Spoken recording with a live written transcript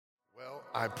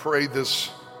I pray this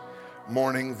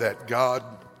morning that God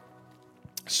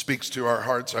speaks to our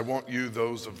hearts. I want you,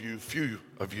 few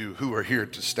of you who are here,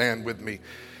 to stand with me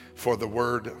for the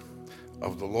word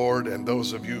of the Lord. And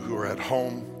those of you who are at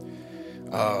home,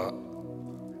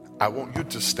 I want you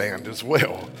to stand as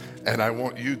well. And I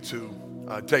want you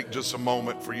to take just a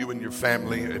moment for you and your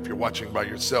family. If you're watching by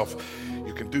yourself,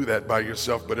 you can do that by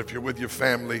yourself. But if you're with your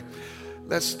family,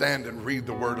 let's stand and read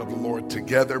the word of the Lord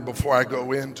together. Before I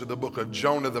go into the book of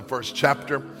Jonah, the first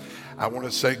chapter, I want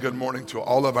to say good morning to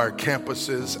all of our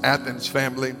campuses, Athens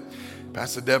family.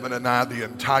 Pastor Devin and I, the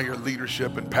entire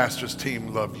leadership and pastor's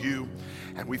team, love you.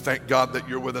 And we thank God that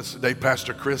you're with us today.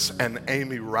 Pastor Chris and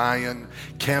Amy Ryan,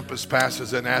 campus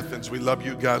pastors in Athens, we love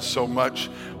you guys so much.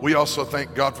 We also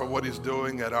thank God for what he's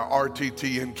doing at our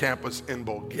RTTN campus in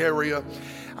Bulgaria,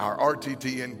 our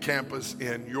RTTN campus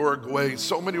in Uruguay.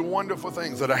 So many wonderful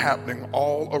things that are happening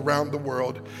all around the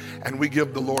world, and we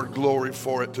give the Lord glory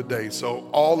for it today. So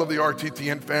all of the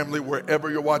RTTN family, wherever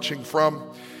you're watching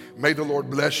from, may the Lord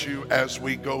bless you as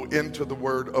we go into the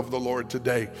word of the Lord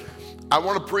today. I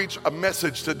want to preach a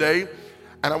message today,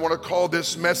 and I want to call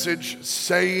this message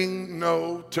Saying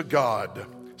No to God.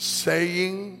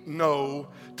 Saying No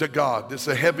to God. This is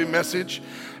a heavy message,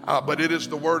 but it is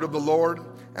the word of the Lord,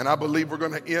 and I believe we're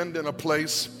going to end in a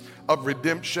place of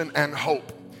redemption and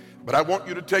hope. But I want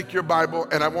you to take your Bible,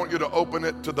 and I want you to open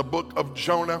it to the book of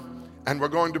Jonah, and we're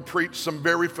going to preach some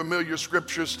very familiar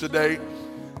scriptures today.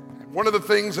 One of the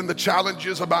things and the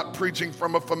challenges about preaching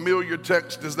from a familiar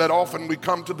text is that often we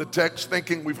come to the text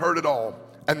thinking we've heard it all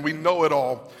and we know it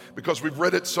all because we've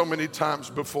read it so many times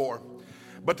before.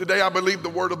 But today I believe the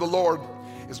word of the Lord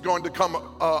is going to come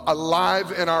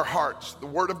alive in our hearts. The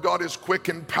word of God is quick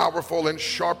and powerful and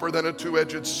sharper than a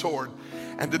two-edged sword.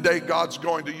 And today God's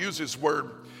going to use his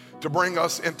word to bring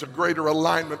us into greater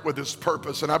alignment with his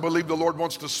purpose. And I believe the Lord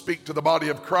wants to speak to the body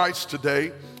of Christ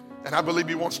today. And I believe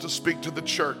he wants to speak to the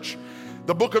church.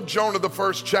 The book of Jonah, the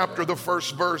first chapter, the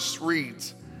first verse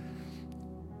reads,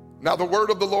 "Now the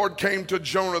word of the Lord came to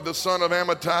Jonah, the son of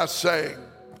Amittai, saying,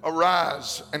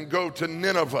 Arise and go to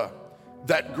Nineveh,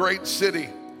 that great city,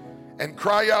 and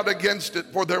cry out against it,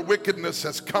 for their wickedness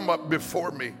has come up before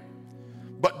me.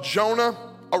 But Jonah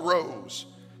arose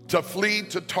to flee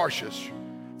to Tarshish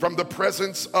from the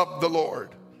presence of the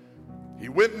Lord. He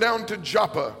went down to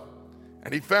Joppa,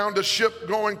 and he found a ship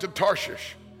going to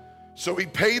Tarshish. So he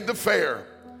paid the fare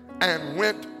and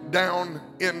went down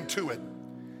into it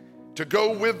to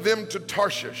go with them to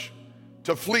Tarshish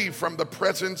to flee from the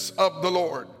presence of the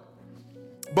Lord.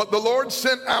 But the Lord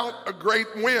sent out a great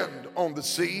wind on the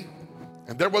sea,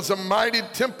 and there was a mighty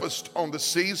tempest on the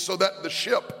sea, so that the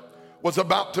ship was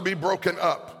about to be broken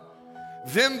up.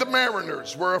 Then the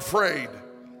mariners were afraid,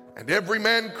 and every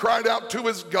man cried out to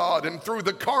his God, and threw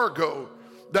the cargo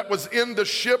that was in the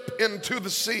ship into the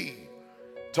sea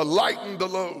to lighten the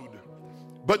load.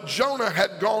 But Jonah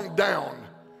had gone down."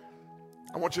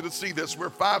 I want you to see this. We're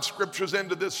 5 scriptures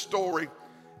into this story,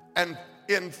 and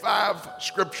in 5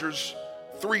 scriptures,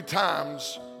 3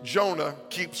 times Jonah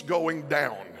keeps going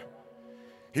down.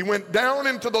 He went down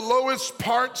into the lowest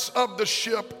parts of the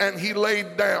ship, and he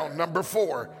laid down. Number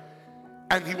 4,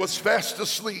 and he was fast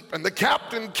asleep. And the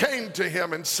captain came to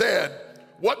him and said,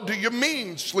 "What do you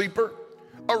mean, sleeper?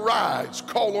 Arise,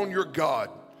 call on your God.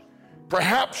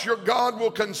 Perhaps your God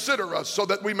will consider us so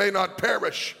that we may not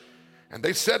perish." And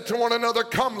they said to one another,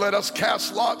 "Come, let us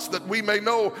cast lots that we may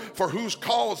know for whose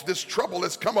cause this trouble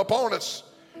has come upon us."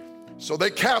 So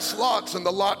they cast lots, and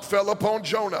the lot fell upon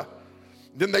Jonah.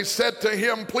 Then they said to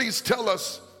him, "Please tell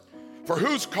us, for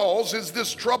whose cause is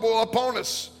this trouble upon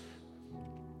us?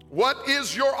 What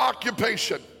is your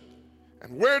occupation?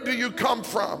 And where do you come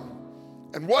from?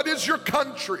 And what is your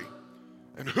country?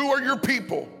 And who are your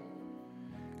people?"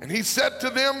 And he said to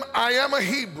them, "I am a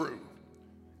Hebrew,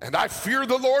 and I fear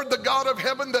the Lord, the God of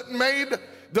heaven, that made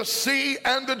the sea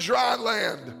and the dry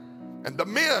land." And the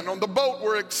men on the boat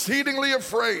were exceedingly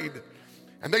afraid.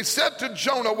 And they said to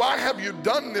Jonah, "Why have you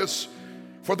done this?"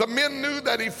 For the men knew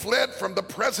that he fled from the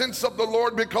presence of the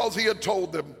Lord, because he had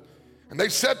told them. And they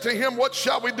said to him, "What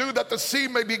shall we do that the sea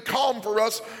may be calm for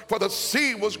us?" For the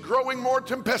sea was growing more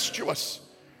tempestuous.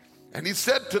 And he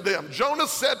said to them, Jonah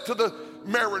said to the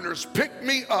mariners, "Pick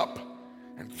me up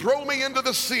and throw me into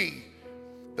the sea,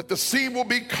 that the sea will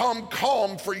become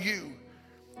calm for you.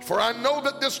 For I know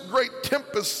that this great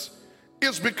tempest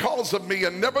is because of me."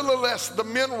 And nevertheless the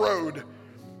men rowed.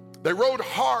 They rowed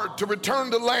hard to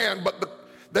return to land, but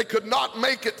they could not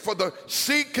make it, for the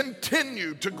sea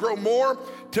continued to grow more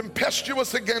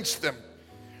tempestuous against them.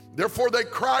 Therefore they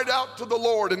cried out to the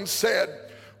Lord and said,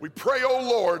 "We pray, O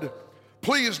Lord,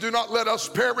 Please do not let us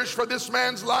perish for this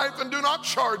man's life, and do not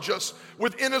charge us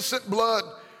with innocent blood.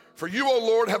 For you, O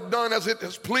Lord, have done as it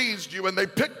has pleased you. And they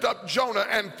picked up Jonah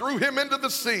and threw him into the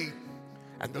sea,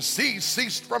 and the sea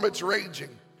ceased from its raging.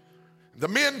 The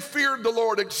men feared the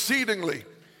Lord exceedingly,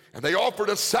 and they offered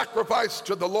a sacrifice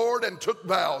to the Lord and took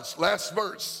vows. Last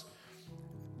verse.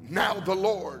 Now the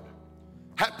Lord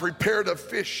had prepared a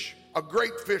fish, a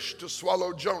great fish, to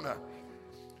swallow Jonah.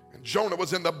 And Jonah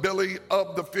was in the belly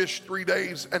of the fish 3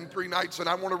 days and 3 nights. And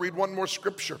I want to read one more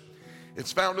scripture.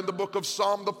 It's found in the book of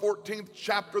Psalm, the 14th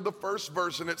chapter, the 1st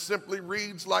verse, and it simply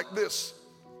reads like this.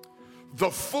 The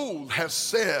fool has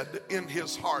said in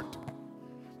his heart,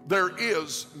 there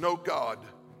is no God.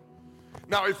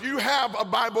 Now, if you have a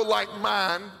Bible like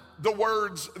mine, the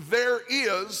words there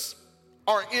is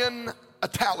are in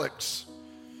italics.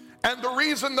 And the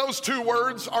reason those two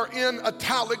words are in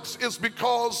italics is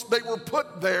because they were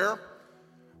put there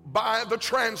by the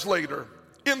translator.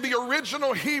 In the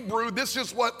original Hebrew, this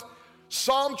is what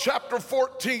Psalm chapter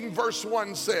 14 verse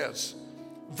 1 says.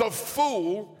 The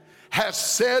fool has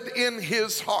said in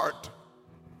his heart,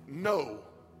 no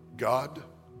God.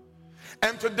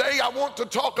 And today I want to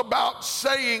talk about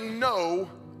saying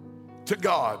no to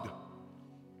God.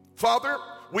 Father,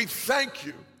 we thank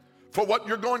you for what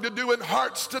you're going to do in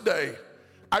hearts today.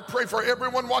 I pray for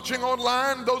everyone watching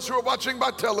online, those who are watching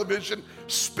by television.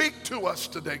 Speak to us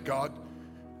today, God.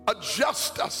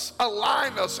 Adjust us,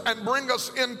 align us, and bring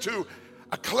us into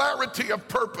a clarity of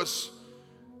purpose,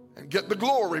 and get the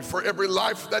glory for every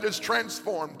life that is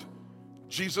transformed.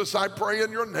 Jesus, I pray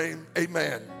in your name,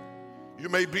 amen. You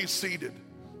may be seated.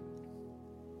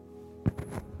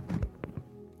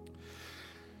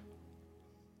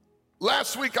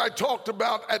 Last week I talked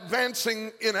about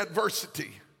advancing in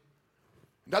adversity.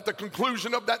 And at the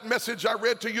conclusion of that message, I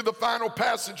read to you the final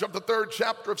passage of the 3rd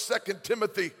chapter of 2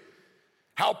 Timothy,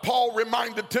 how Paul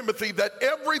reminded Timothy that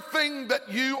everything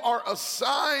that you are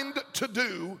assigned to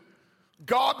do,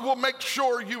 God will make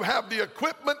sure you have the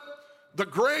equipment, the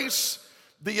grace,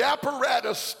 the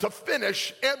apparatus to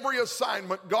finish every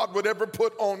assignment God would ever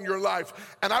put on your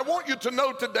life. And I want you to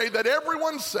know today that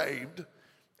everyone saved,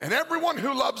 and everyone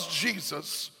who loves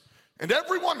Jesus, and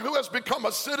everyone who has become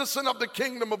a citizen of the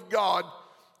kingdom of God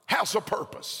has a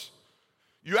purpose.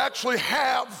 You actually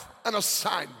have an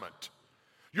assignment.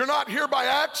 You're not here by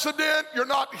accident. You're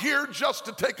not here just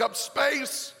to take up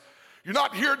space. You're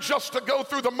not here just to go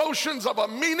through the motions of a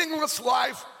meaningless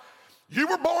life. You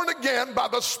were born again by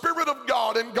the Spirit of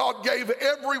God, and God gave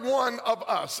every one of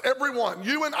us, everyone,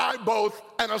 you and I both,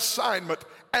 an assignment.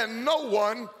 And no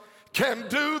one can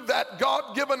do that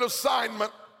God-given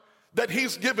assignment that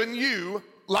he's given you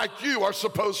like you are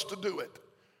supposed to do it.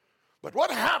 But what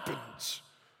happens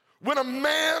when a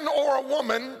man or a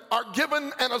woman are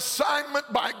given an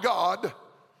assignment by God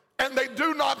and they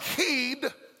do not heed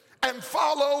and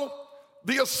follow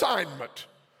the assignment?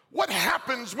 What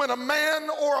happens when a man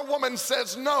or a woman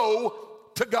says no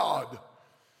to God?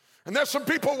 And there's some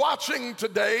people watching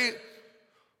today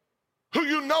who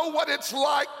you know what it's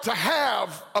like to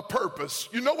have a purpose.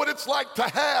 You know what it's like to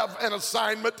have an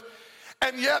assignment,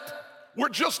 and yet we're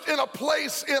just in a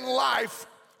place in life.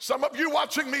 Some of you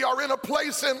watching me are in a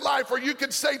place in life where you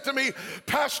can say to me,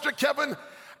 Pastor Kevin,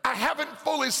 I haven't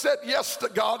fully said yes to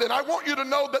God, and I want you to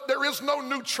know that there is no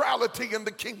neutrality in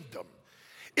the kingdom.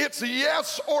 It's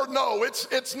yes or no.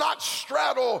 It's not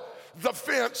straddle the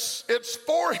fence. It's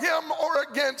for him or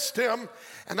against him.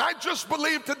 And I just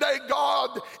believe today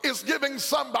God is giving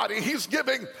somebody, he's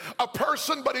giving a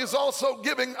person, but he's also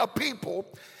giving a people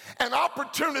an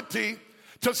opportunity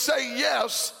to say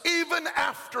yes even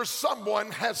after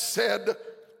someone has said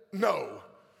no.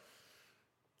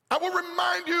 I will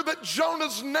remind you that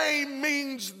Jonah's name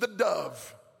means the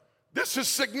dove. This is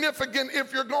significant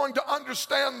if you're going to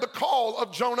understand the call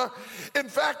of Jonah. In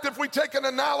fact, if we take an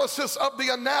analysis of the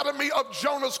anatomy of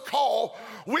Jonah's call,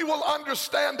 we will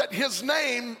understand that his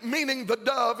name, meaning the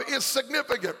dove, is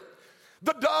significant.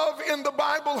 The dove in the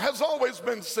Bible has always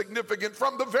been significant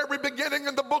from the very beginning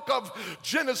in the book of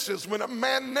Genesis, when a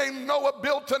man named Noah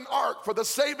built an ark for the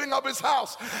saving of his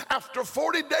house after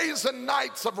 40 days and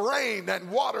nights of rain and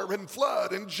water and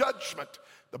flood and judgment.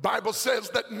 The Bible says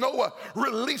that Noah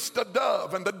released a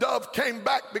dove, and the dove came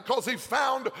back because he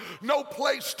found no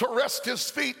place to rest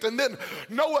his feet. And then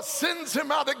Noah sends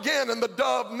him out again, and the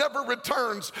dove never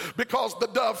returns because the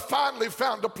dove finally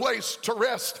found a place to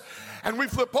rest. And we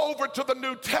flip over to the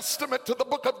New Testament, to the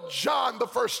book of John, the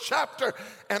 1st chapter,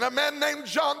 and a man named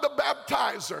John the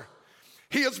Baptizer.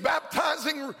 He is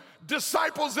baptizing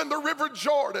disciples in the river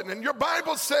Jordan, and your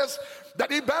Bible says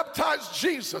that he baptized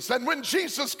Jesus. And when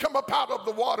Jesus come up out of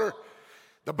the water,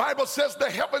 The Bible says the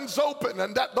heavens opened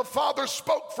and that the Father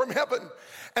spoke from heaven.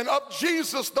 And of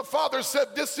Jesus, the Father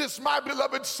said, "This is my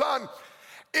beloved Son,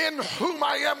 in whom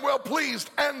I am well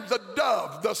pleased." And the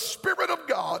dove, the Spirit of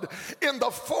God, in the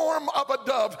form of a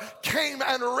dove, came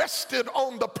and rested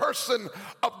on the person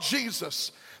of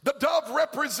Jesus. The dove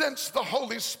represents the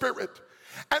Holy Spirit.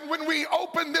 And when we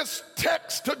open this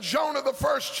text to Jonah, the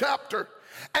first chapter,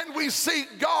 and we see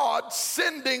God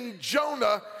sending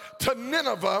Jonah to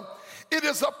Nineveh, it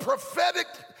is a prophetic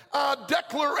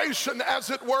declaration, as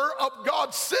it were, of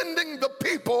God sending the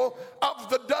people of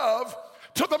the dove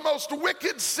to the most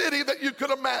wicked city that you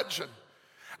could imagine.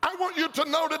 I want you to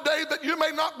know today that you may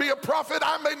not be a prophet,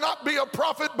 I may not be a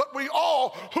prophet, but we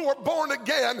all who are born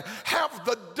again have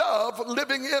the dove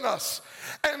living in us.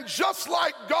 And just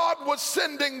like God was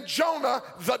sending Jonah,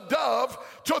 the dove,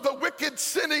 to the wicked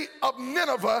city of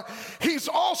Nineveh, he's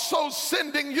also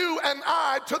sending you and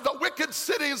I to the wicked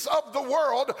cities of the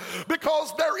world,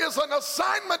 because there is an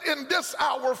assignment in this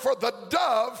hour for the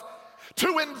dove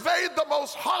to invade the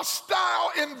most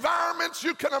hostile environments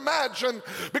you can imagine,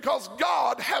 because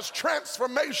God has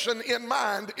transformation in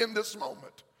mind in this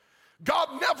moment.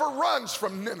 God never runs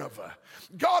from Nineveh.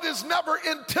 God is never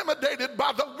intimidated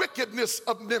by the wickedness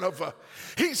of Nineveh.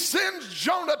 He sends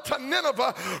Jonah to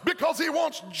Nineveh because he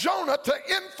wants Jonah to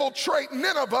infiltrate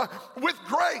Nineveh with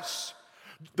grace.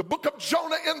 The book of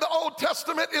Jonah in the Old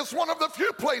Testament is one of the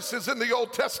few places in the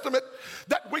Old Testament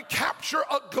that we capture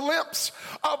a glimpse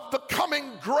of the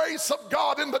coming grace of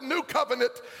God in the new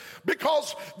covenant,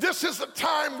 because this is a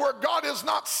time where God is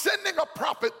not sending a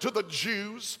prophet to the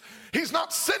Jews. He's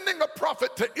not sending a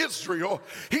prophet to Israel.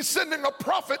 He's sending a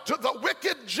prophet to the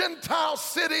wicked Gentile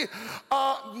city,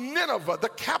 Nineveh, the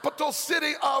capital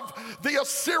city of the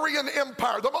Assyrian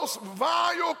Empire, the most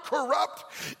vile, corrupt,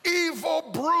 evil,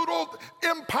 brutal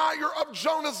empire of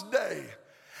Jonah's day.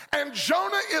 And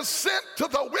Jonah is sent to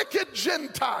the wicked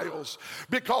Gentiles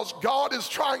because God is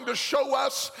trying to show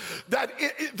us that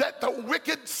the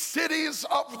wicked cities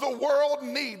of the world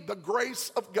need the grace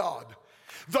of God.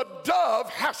 The dove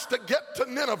has to get to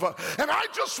Nineveh. And I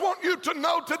just want you to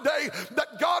know today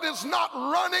that God is not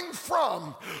running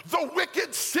from the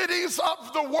wicked cities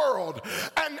of the world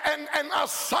and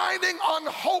assigning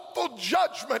unhopeful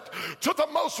judgment to the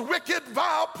most wicked,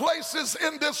 vile places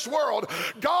in this world.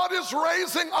 God is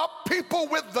raising up people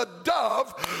with the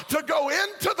dove to go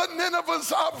into the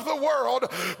Ninevehs of the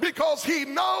world, because he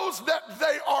knows that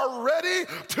they are ready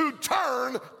to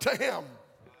turn to him.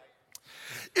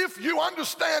 If you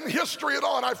understand history at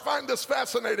all, and I find this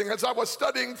fascinating as I was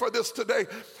studying for this today,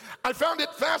 I found it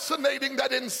fascinating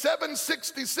that in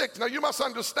 766, now you must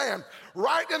understand,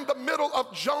 right in the middle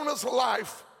of Jonah's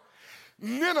life,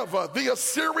 Nineveh, the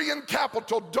Assyrian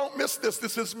capital, don't miss this,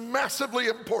 this is massively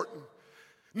important.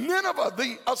 Nineveh,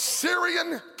 the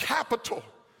Assyrian capital,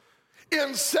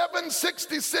 in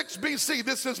 766 BC,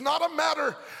 this is not a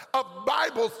matter of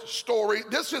Bible story,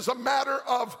 this is a matter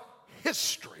of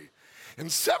history. In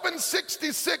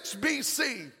 766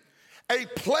 BC, a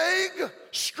plague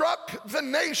struck the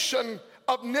nation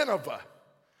of Nineveh.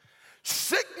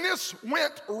 Sickness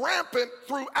went rampant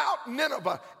throughout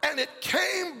Nineveh, and it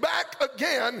came back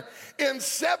again in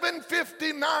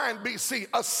 759 BC.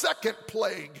 A second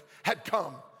plague had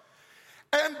come.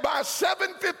 And by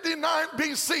 759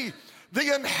 BC,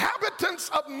 the inhabitants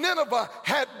of Nineveh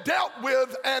had dealt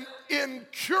with an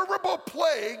incurable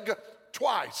plague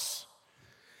twice.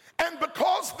 And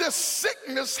because this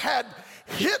sickness had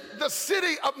hit the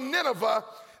city of Nineveh,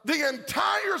 the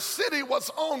entire city was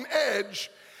on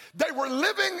edge. They were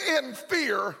living in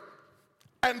fear,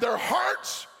 and their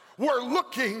hearts were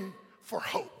looking for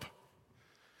hope.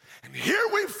 And here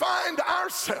we find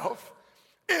ourselves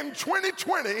in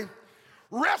 2020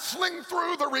 wrestling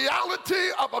through the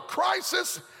reality of a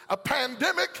crisis, a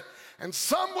pandemic, and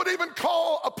some would even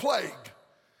call a plague.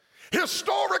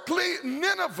 Historically,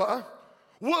 Nineveh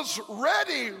was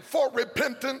ready for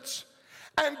repentance,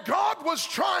 and God was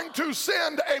trying to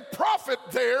send a prophet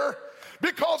there,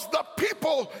 because the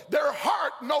people, their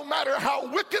heart, no matter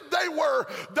how wicked they were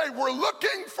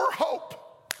looking for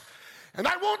hope. And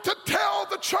I want to tell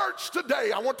the church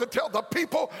today, I want to tell the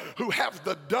people who have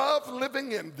the dove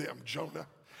living in them, Jonah,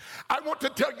 I want to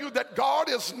tell you that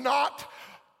God is not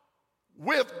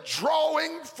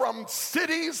withdrawing from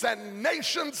cities and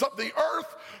nations of the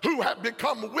earth who have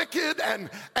become wicked and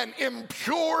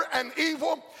impure and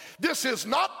evil. This is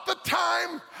not the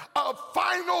time of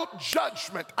final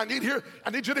judgment. I need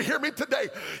you to hear me today.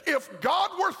 If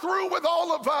God were through with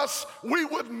all of us, we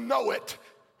would know it.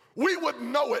 we would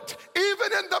know it.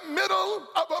 Even in the middle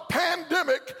of a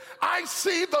pandemic, I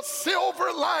see the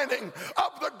silver lining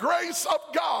of the grace of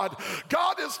God.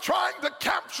 God is trying to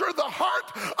capture the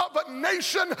heart of a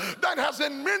nation that has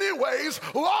in many ways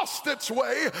lost its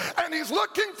way, and he's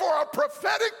looking for a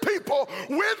prophetic people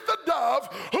with the dove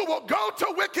who will go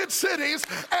to wicked cities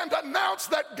and announce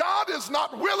that God is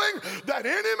not willing that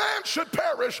any man should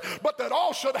perish, but that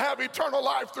all should have eternal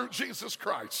life through Jesus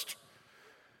Christ.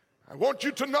 I want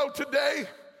you to know today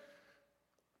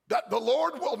that the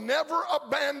Lord will never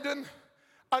abandon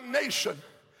a nation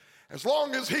as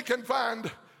long as he can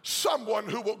find someone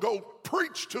who will go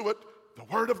preach to it the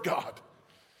word of God.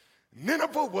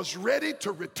 Nineveh was ready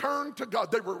to return to God.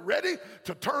 They were ready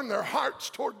to turn their hearts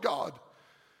toward God.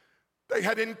 They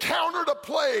had encountered a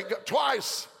plague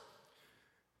twice.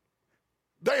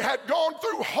 They had gone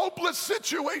through hopeless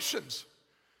situations,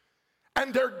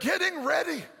 and they're getting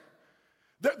ready.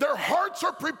 Their hearts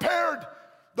are prepared.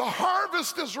 The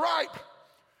harvest is ripe.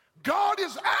 God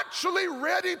is actually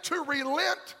ready to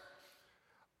relent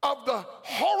of the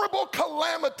horrible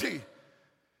calamity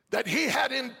that he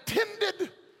had intended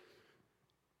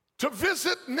to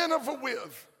visit Nineveh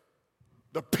with.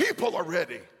 The people are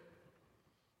ready.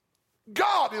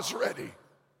 God is ready.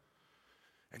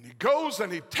 And he goes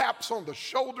and he taps on the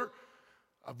shoulder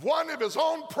of one of his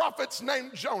own prophets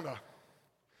named Jonah.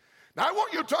 Now, I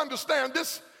want you to understand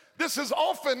this is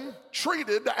often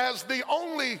treated as the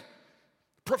only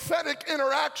prophetic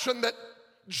interaction that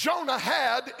Jonah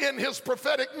had in his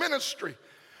prophetic ministry.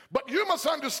 But you must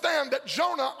understand that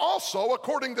Jonah also,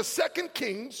 according to 2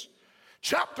 Kings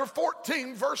chapter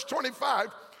 14, verse 25,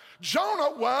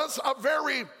 Jonah was a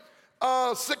very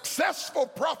successful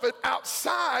prophet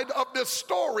outside of this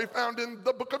story found in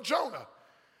the book of Jonah.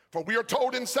 For we are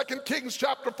told in 2 Kings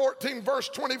chapter 14, verse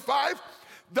 25,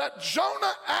 that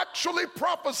Jonah actually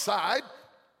prophesied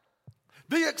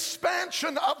the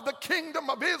expansion of the kingdom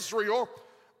of Israel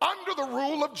under the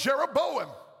rule of Jeroboam.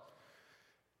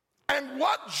 And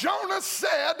what Jonah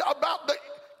said about the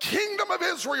kingdom of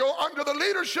Israel under the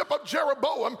leadership of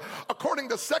Jeroboam, according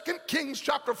to 2 Kings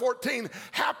chapter 14,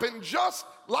 happened just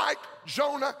like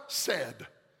Jonah said.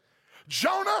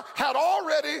 Jonah had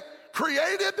already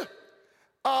created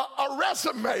a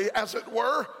resume, as it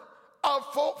were, of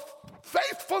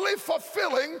faithfully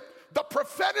fulfilling the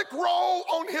prophetic role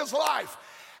on his life.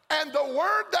 And the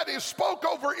word that he spoke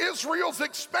over Israel's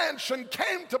expansion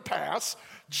came to pass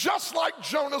just like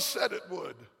Jonah said it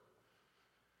would.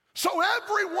 So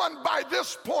everyone by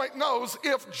this point knows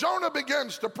if Jonah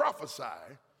begins to prophesy,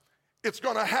 it's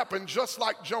going to happen just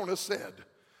like Jonah said,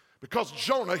 because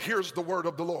Jonah hears the word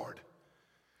of the Lord.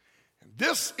 And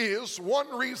this is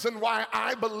one reason why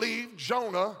I believe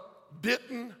Jonah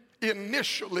didn't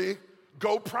initially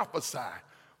go prophesy,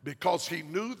 because he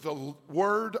knew the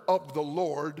word of the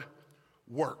Lord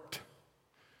worked.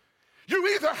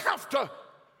 You either have to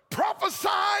prophesy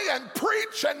and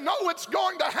preach and know it's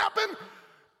going to happen,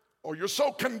 or you're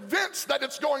so convinced that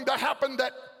it's going to happen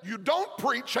that you don't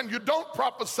preach and you don't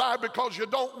prophesy because you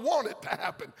don't want it to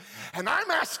happen. And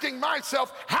I'm asking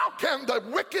myself, how can the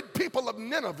wicked people of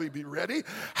Nineveh be ready?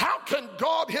 How can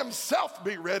God himself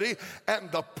be ready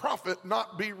and the prophet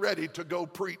not be ready to go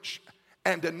preach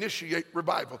and initiate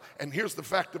revival? And here's the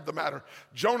fact of the matter.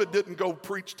 Jonah didn't go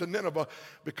preach to Nineveh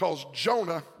because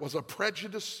Jonah was a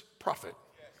prejudiced prophet.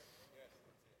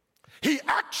 He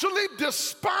actually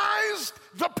despised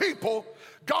the people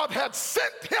God had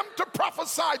sent him to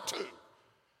prophesy to.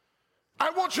 I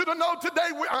want you to know today,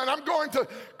 and I'm going to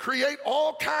create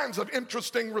all kinds of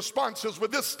interesting responses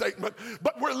with this statement,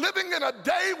 but we're living in a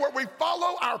day where we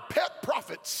follow our pet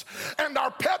prophets, and our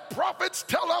pet prophets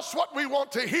tell us what we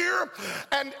want to hear.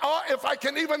 And if I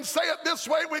can even say it this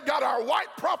way, we got our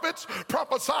white prophets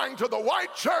prophesying to the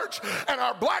white church, and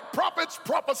our black prophets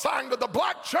prophesying to the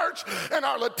black church, and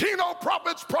our Latino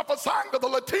prophets prophesying to the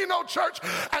Latino church,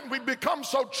 and we become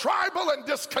so tribal and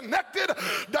disconnected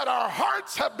that our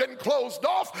hearts have been closed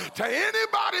off to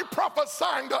anybody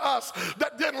prophesying to us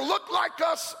that didn't look like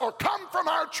us or come from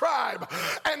our tribe.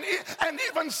 And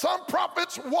even some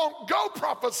prophets won't go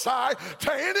prophesy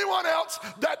to anyone else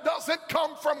that doesn't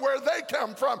come from where they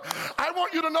come from. I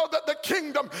want you to know that the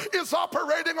kingdom is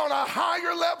operating on a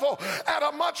higher level at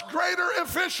a much greater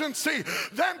efficiency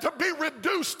than to be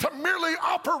reduced to merely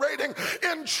operating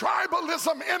in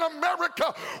tribalism in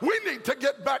America. We need to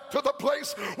get back to the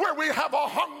place where we have a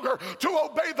hunger to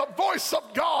obey the voice voice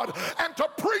of God and to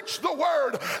preach the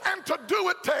word and to do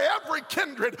it to every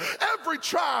kindred, every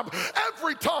tribe,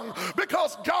 every tongue,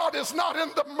 because God is not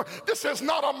this is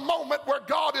not a moment where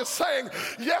God is saying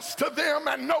yes to them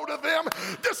and no to them.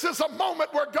 This is a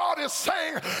moment where God is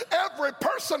saying every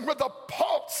person with a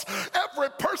pulse, every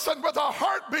person with a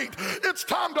heartbeat, it's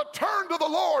time to turn to the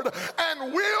Lord.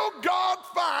 And will God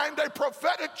find a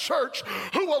prophetic church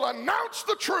who will announce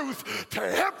the truth to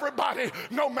everybody,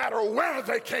 no matter where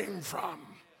they came from?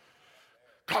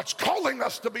 God's calling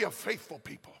us to be a faithful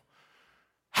people.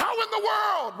 How in the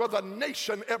world will the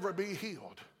nation ever be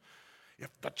healed if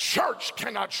the church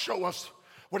cannot show us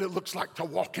what it looks like to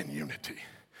walk in unity?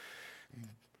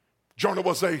 Jonah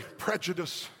was a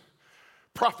prejudiced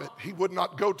prophet. He would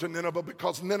not go to Nineveh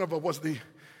because Nineveh was the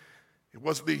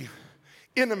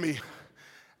enemy,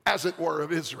 as it were,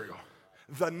 of Israel,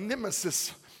 the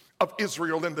nemesis of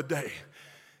Israel in the day.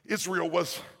 Israel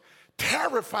was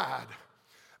terrified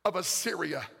of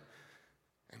Assyria.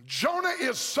 And Jonah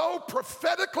is so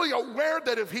prophetically aware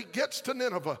that if he gets to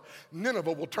Nineveh,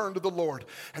 Nineveh will turn to the Lord.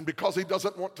 And because he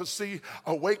doesn't want to see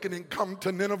awakening come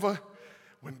to Nineveh,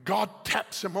 when God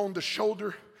taps him on the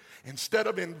shoulder, instead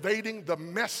of invading the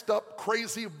messed up,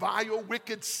 crazy, vile,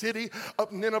 wicked city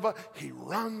of Nineveh, he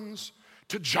runs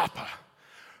to Joppa,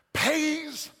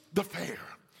 pays the fare,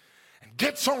 and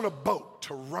gets on a boat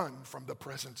to run from the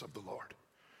presence of the Lord.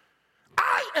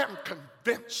 I am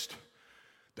convinced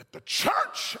that the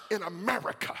church in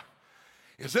America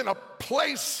is in a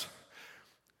place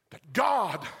that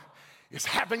God is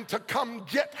having to come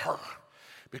get her,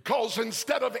 because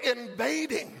instead of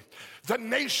invading the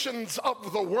nations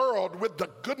of the world with the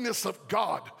goodness of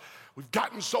God, we've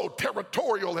gotten so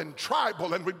territorial and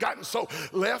tribal, and we've gotten so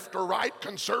left or right,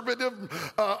 conservative,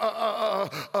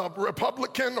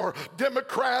 Republican or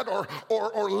Democrat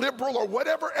or liberal or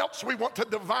whatever else we want to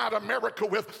divide America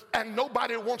with, and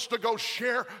nobody wants to go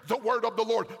share the word of the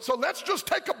Lord. So let's just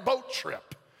take a boat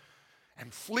trip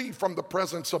and flee from the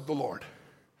presence of the Lord.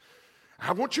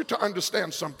 I want you to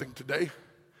understand something today.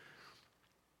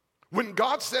 When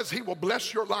God says he will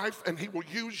bless your life and he will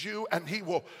use you and he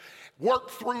will work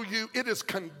through you, it is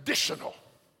conditional.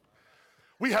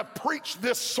 We have preached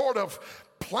this sort of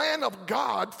plan of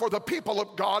God for the people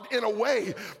of God in a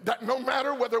way that no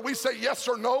matter whether we say yes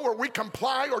or no, or we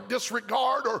comply or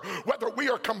disregard, or whether we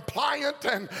are compliant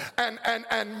and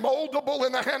moldable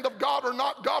in the hand of God or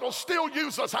not, God will still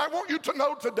use us. I want you to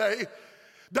know today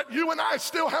that you and I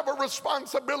still have a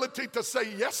responsibility to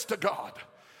say yes to God.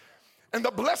 And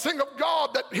the blessing of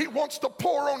God that he wants to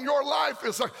pour on your life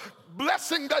is a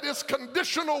blessing that is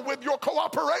conditional with your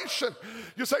cooperation.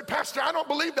 You say, Pastor, I don't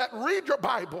believe that. Read your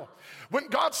Bible. When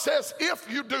God says,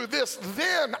 if you do this,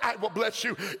 then I will bless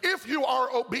you. If you are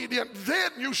obedient,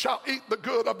 then you shall eat the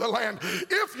good of the land.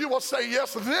 If you will say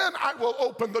yes, then I will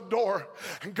open the door.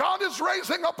 And God is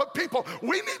raising up a people.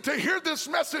 We need to hear this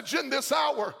message in this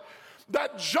hour,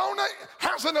 that Jonah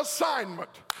has an assignment.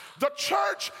 The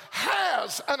church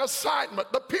has an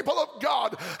assignment. The people of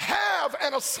God have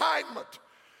an assignment.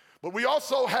 But we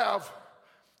also have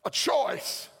a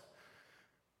choice.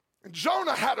 And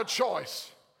Jonah had a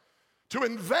choice to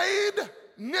invade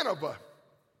Nineveh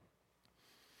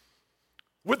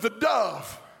with the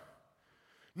dove,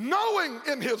 knowing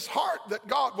in his heart that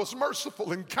God was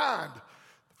merciful and kind.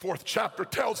 The 4th chapter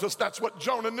tells us that's what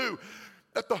Jonah knew,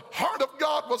 that the heart of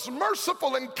God was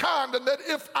merciful and kind, and that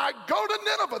if I go to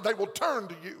Nineveh, they will turn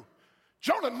to you.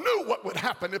 Jonah knew what would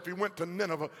happen if he went to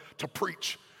Nineveh to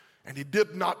preach, and he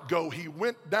did not go. He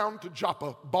went down to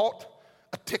Joppa, bought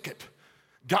a ticket,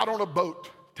 got on a boat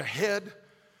to head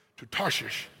to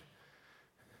Tarshish.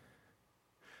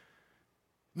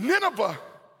 Nineveh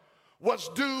was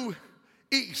due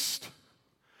east.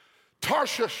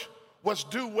 Tarshish was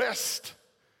due west.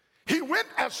 He went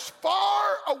as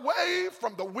far away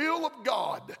from the will of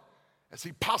God as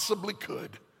he possibly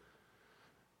could.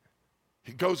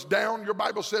 He goes down, your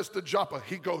Bible says, to Joppa.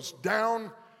 He goes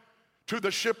down to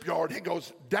the shipyard. He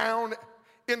goes down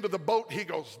into the boat. He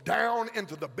goes down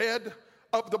into the bed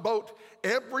of the boat.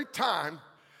 Every time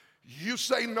you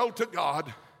say no to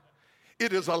God,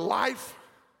 it is a life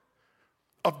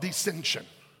of dissension.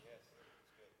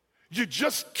 You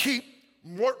just keep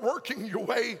working your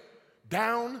way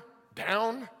down,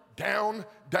 down, down,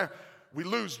 down. We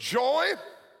lose joy.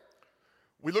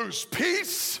 We lose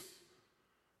peace.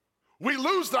 We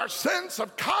lose our sense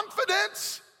of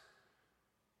confidence.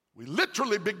 We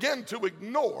literally begin to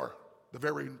ignore the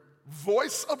very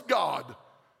voice of God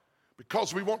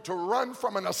because we want to run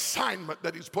from an assignment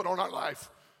that he's put on our life.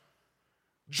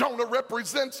 Jonah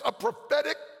represents a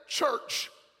prophetic church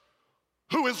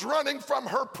who is running from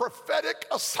her prophetic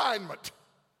assignment.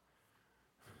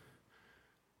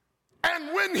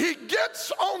 And when he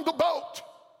gets on the boat,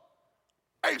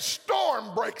 a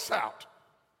storm breaks out.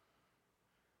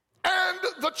 And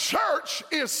the church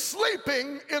is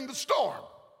sleeping in the storm.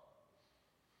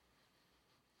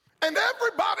 And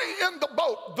everybody in the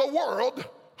boat, the world,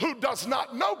 who does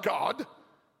not know God,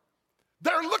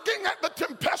 they're looking at the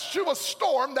tempestuous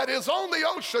storm that is on the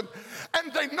ocean,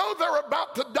 and they know they're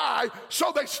about to die,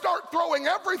 so they start throwing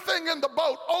everything in the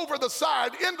boat over the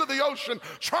side into the ocean,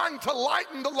 trying to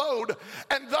lighten the load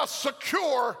and thus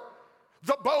secure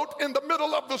the boat in the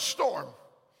middle of the storm.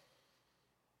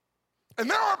 And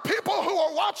there are people who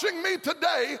are watching me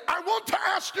today. I want to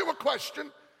ask you a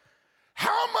question.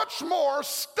 How much more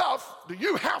stuff do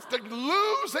you have to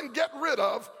lose and get rid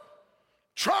of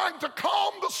trying to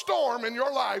calm the storm in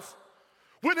your life,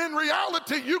 when in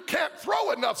reality you can't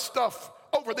throw enough stuff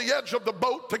over the edge of the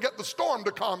boat to get the storm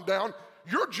to calm down?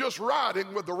 You're just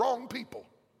riding with the wrong people.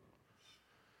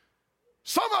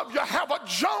 Some of you have a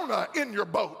Jonah in your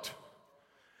boat.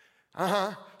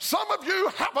 Some of you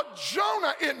have a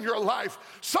Jonah in your life.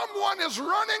 Someone is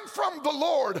running from the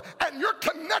Lord and you're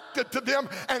connected to them,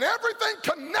 and everything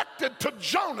connected to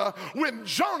Jonah, when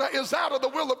Jonah is out of the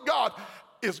will of God,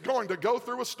 is going to go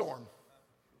through a storm.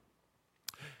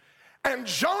 And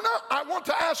Jonah, I want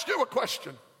to ask you a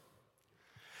question.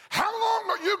 How long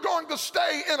are you going to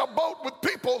stay in a boat with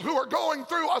people who are going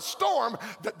through a storm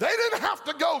that they didn't have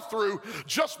to go through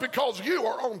just because you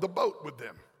are on the boat with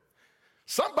them?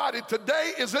 Somebody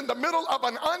today is in the middle of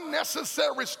an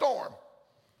unnecessary storm.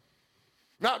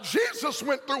 Now, Jesus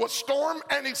went through a storm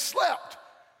and he slept,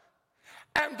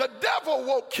 and the devil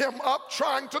woke him up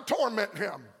trying to torment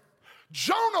him.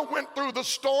 Jonah went through the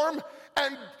storm,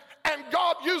 and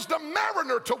God used a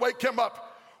mariner to wake him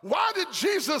up. Why did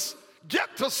Jesus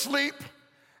get to sleep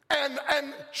and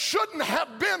shouldn't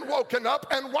have been woken up?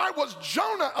 And why was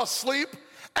Jonah asleep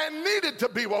and needed to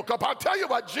be woke up? I'll tell you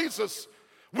why Jesus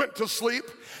went to sleep.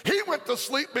 He went to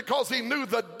sleep because he knew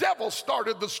the devil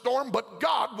started the storm, but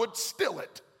God would still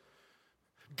it.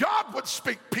 God would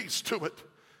speak peace to it.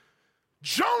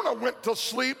 Jonah went to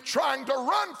sleep trying to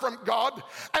run from God,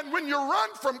 and when you run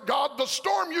from God, the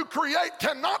storm you create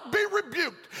cannot be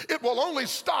rebuked. It will only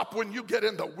stop when you get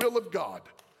in the will of God.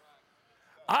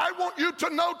 I want you to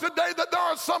know today that there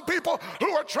are some people who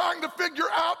are trying to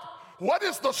figure out, what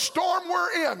is the storm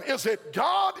we're in? Is it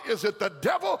God? Is it the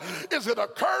devil? Is it a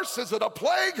curse? Is it a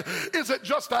plague? Is it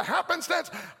just a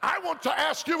happenstance? I want to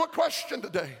ask you a question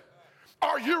today.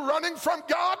 Are you running from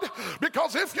God?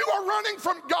 Because if you are running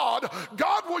from God,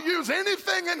 God will use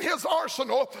anything in his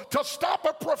arsenal to stop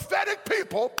a prophetic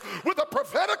people with a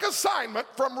prophetic assignment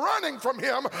from running from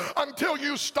him until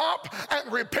you stop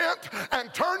and repent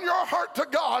and turn your heart to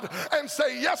God and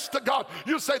say yes to God.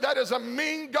 You say, that is a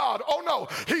mean God. Oh no,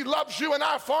 he loves you and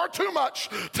I far too much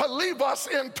to leave us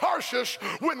in Tarshish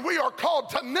when we are called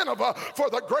to Nineveh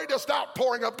for the greatest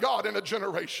outpouring of God in a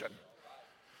generation.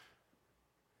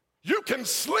 You can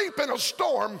sleep in a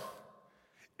storm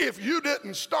if you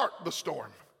didn't start the storm.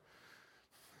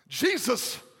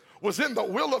 Jesus was in the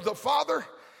will of the Father,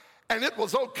 and it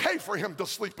was okay for him to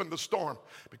sleep in the storm,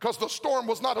 because the storm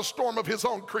was not a storm of his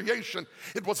own creation.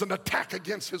 It was an attack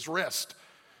against his rest.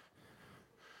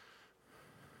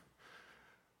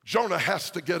 Jonah has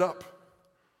to get up,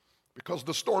 because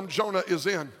the storm Jonah is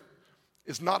in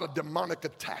is not a demonic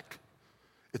attack.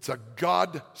 It's a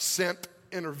God-sent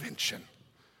intervention.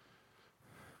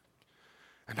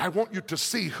 And I want you to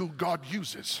see who God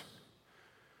uses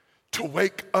to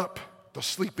wake up the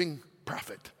sleeping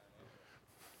prophet.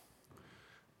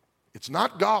 It's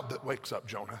not God that wakes up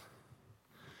Jonah.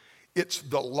 It's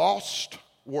the lost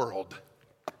world.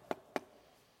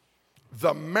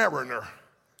 The mariner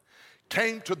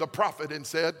came to the prophet and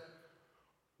said,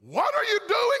 "What are you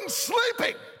doing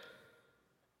sleeping?"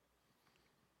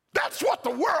 That's what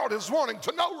the world is wanting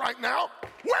to know right now.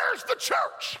 Where's the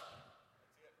church?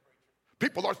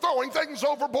 People are throwing things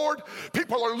overboard.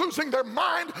 People are losing their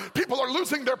mind. People are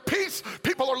losing their peace.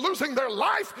 People are losing their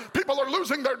life. People are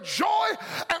losing their joy.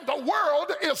 And the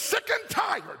world is sick and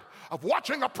tired of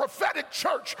watching a prophetic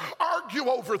church argue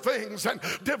over things and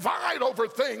divide over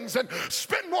things and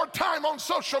spend more time on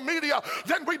social media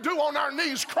than we do on our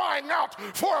knees crying out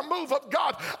for a move of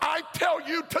God. I tell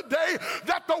you today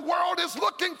that the world is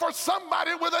looking for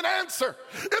somebody with an answer.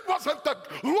 It wasn't the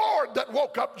Lord that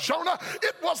woke up Jonah.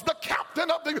 It was the captain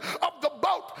of the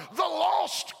boat, the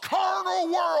lost carnal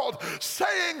world,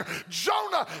 saying,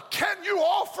 "Jonah, can you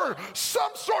offer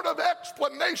some sort of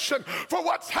explanation for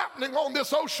what's happening on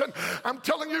this ocean?" I'm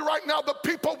telling you right now, the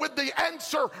people with the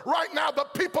answer right now, the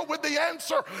people with the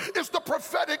answer is the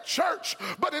prophetic church.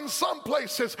 But in some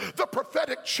places, the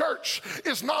prophetic church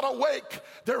is not awake.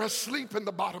 They're asleep in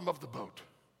the bottom of the boat.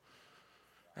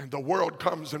 And the world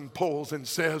comes and pulls and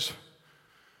says,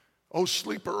 "Oh,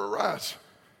 sleeper, arise."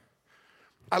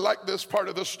 I like this part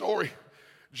of the story.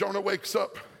 Jonah wakes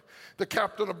up. The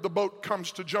captain of the boat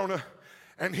comes to Jonah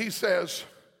and he says,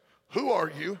 "Who are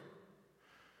you?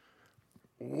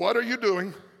 What are you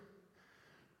doing?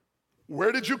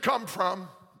 Where did you come from?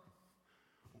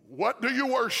 What do you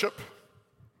worship?"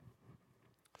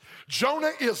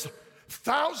 Jonah is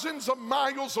thousands of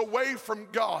miles away from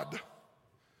God.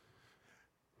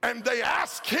 And they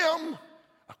ask him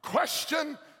a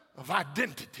question of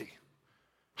identity.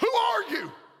 Who are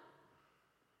you?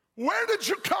 Where did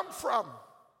you come from?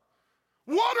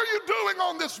 What are you doing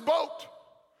on this boat?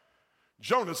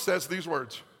 Jonah says these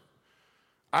words,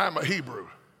 "I am a Hebrew.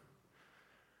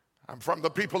 I'm from the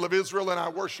people of Israel, and I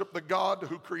worship the God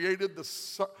who created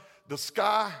the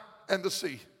sky and the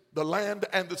sea, the land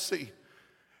and the sea."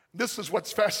 This is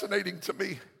what's fascinating to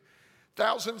me.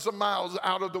 Thousands of miles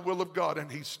out of the will of God,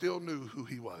 and he still knew who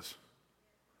he was.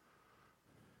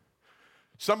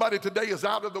 Somebody today is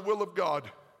out of the will of God,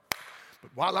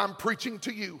 but while I'm preaching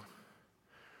to you,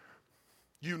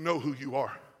 you know who you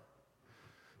are.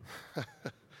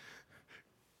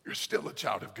 You're still a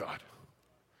child of God.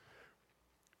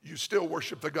 You still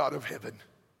worship the God of heaven.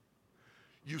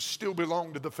 You still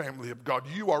belong to the family of God.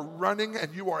 You are running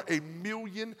and you are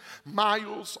 1,000,000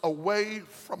 miles away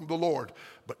from the Lord,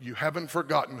 but you haven't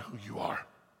forgotten who you are.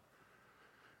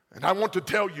 And I want to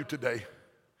tell you today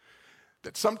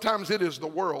that sometimes it is the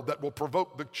world that will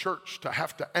provoke the church to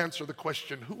have to answer the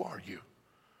question, who are you?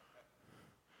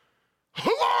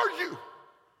 Who are you?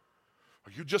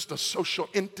 Are you just a social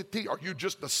entity? Are you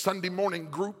just a Sunday morning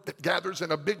group that gathers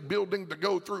in a big building to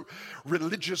go through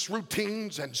religious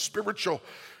routines and spiritual,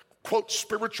 quote,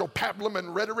 spiritual pablum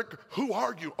and rhetoric? Who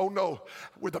are you? Oh no,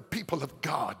 we're the people of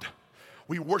God.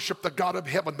 We worship the God of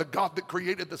heaven, the God that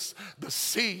created the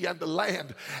sea and the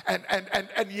land.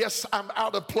 And yes, I'm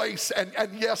out of place.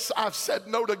 And yes, I've said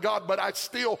no to God, but I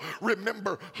still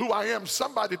remember who I am.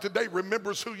 Somebody today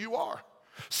remembers who you are.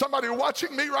 Somebody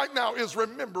watching me right now is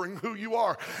remembering who you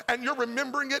are, and you're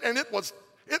remembering it, and it was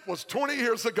 20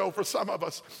 years ago for some of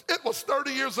us. It was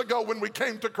 30 years ago when we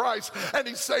came to Christ and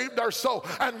he saved our soul,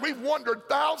 and we've wandered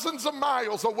thousands of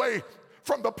miles away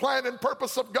from the plan and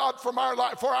purpose of God for our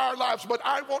lives. But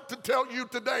I want to tell you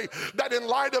today that in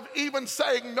light of even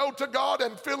saying no to God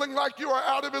and feeling like you are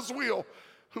out of his will,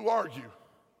 who are you?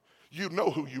 You know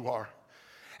who you are.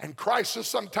 And crisis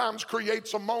sometimes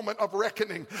creates a moment of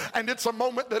reckoning. And it's a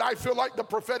moment that I feel like the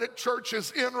prophetic church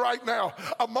is in right now.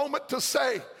 A moment to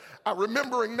say, I'm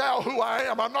remembering now who I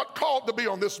am. I'm not called to be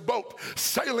on this boat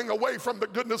sailing away from the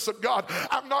goodness of God.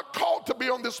 I'm not called to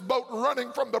be on this boat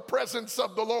running from the presence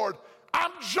of the Lord.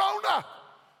 I'm Jonah.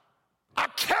 I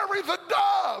carry the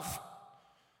dove.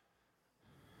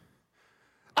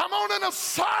 I'm on an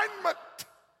assignment.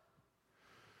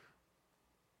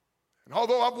 And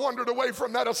although I've wandered away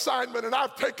from that assignment and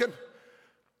I've taken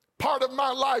part of my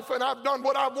life and I've done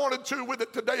what I wanted to with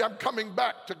it, today I'm coming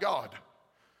back to God.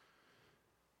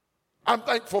 I'm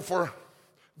thankful for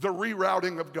the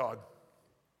rerouting of God.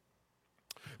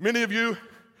 Many of you,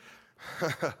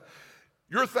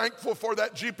 you're thankful for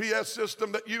that GPS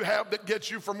system that you have that gets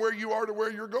you from where you are to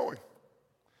where you're going.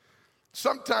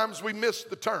 Sometimes we miss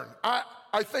the turn. I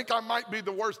think I might be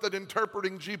the worst at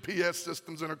interpreting GPS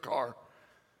systems in a car.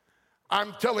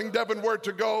 I'm telling Devin where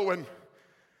to go, and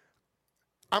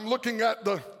I'm looking at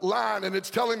the line and it's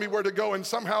telling me where to go, and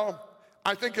somehow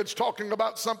I think it's talking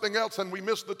about something else and we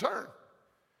miss the turn.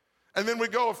 And then we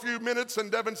go a few minutes and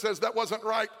Devin says that wasn't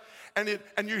right, and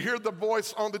you hear the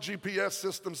voice on the GPS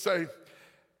system say,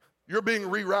 "You're being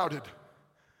rerouted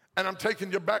and I'm taking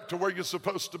you back to where you're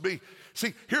supposed to be."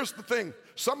 See, here's the thing.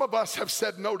 Some of us have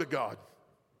said no to God.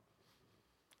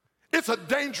 It's a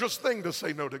dangerous thing to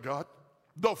say no to God.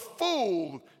 The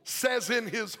fool says in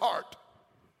his heart,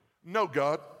 "No,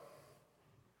 God,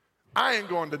 I ain't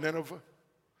going to Nineveh."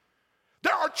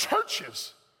 There are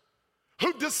churches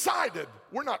who decided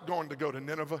we're not going to go to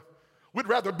Nineveh. We'd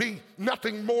rather be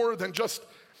nothing more than just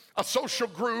a social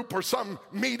group or some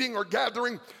meeting or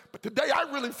gathering. But today I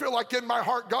really feel like in my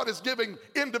heart God is giving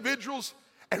individuals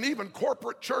and even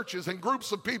corporate churches and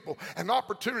groups of people an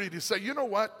opportunity to say, you know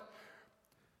what?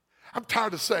 I'm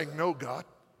tired of saying no, God.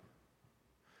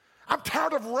 I'm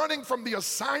tired of running from the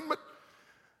assignment.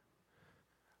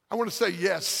 I want to say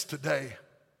yes today.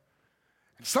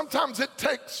 And sometimes it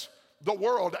takes the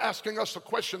world asking us a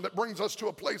question that brings us to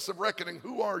a place of reckoning.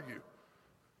 Who are you?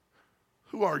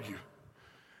 Who are you?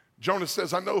 Jonah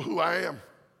says, I know who I am.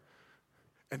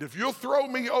 And if you'll throw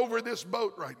me over this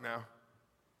boat right now,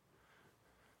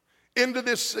 into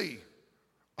this sea,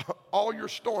 all your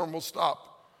storm will stop.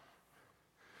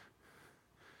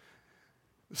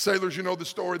 The sailors, you know the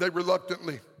story, they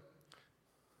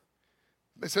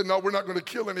said, no, we're not going to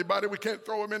kill anybody. We can't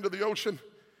throw him into the ocean.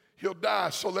 He'll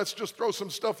die. So let's just throw some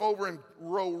stuff over and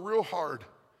row real hard.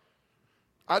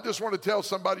 I just want to tell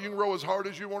somebody, you can row as hard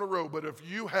as you want to row, but if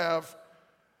you have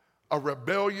a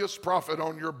rebellious prophet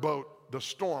on your boat, the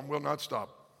storm will not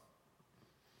stop.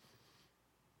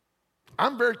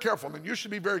 I'm very careful, and you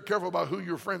should be very careful about who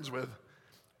you're friends with,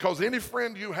 because any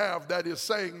friend you have that is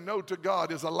saying no to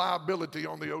God is a liability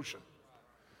on the ocean.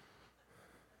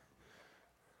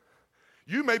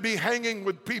 You may be hanging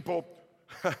with people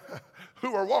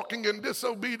who are walking in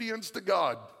disobedience to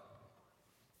God.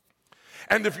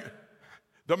 And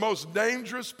the most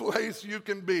dangerous place you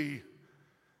can be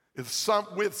is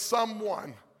with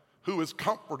someone who is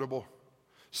comfortable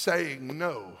saying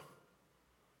no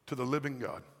to the living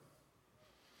God.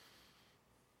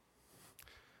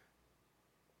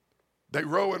 They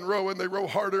row and row and they row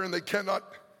harder and they cannot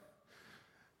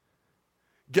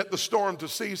get the storm to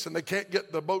cease and they can't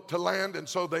get the boat to land, and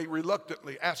so they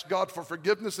reluctantly ask God for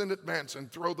forgiveness in advance and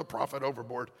throw the prophet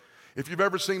overboard. If you've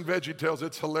ever seen VeggieTales,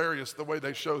 it's hilarious the way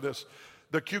they show this.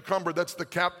 The cucumber, that's the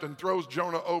captain, throws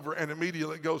Jonah over and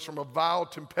immediately goes from a vile,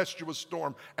 tempestuous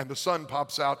storm, and the sun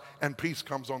pops out and peace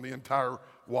comes on the entire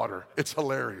water. It's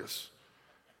hilarious.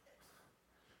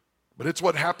 But it's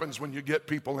what happens when you get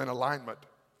people in alignment.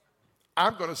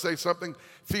 I'm going to say something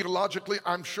theologically.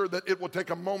 I'm sure that it will take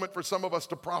a moment for some of us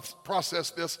to process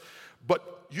this,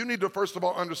 but you need to first of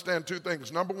all understand two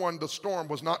things. Number one, the storm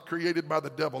was not created by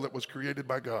the devil, it was created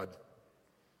by God.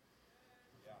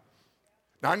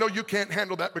 Now, I know you can't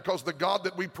handle that because the God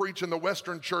that we preach in the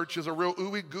Western church is a real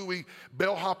ooey-gooey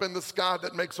bellhop in the sky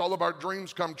that makes all of our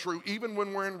dreams come true. Even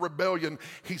when we're in rebellion,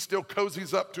 he still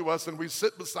cozies up to us and we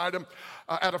sit beside him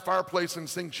at a fireplace and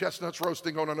sing chestnuts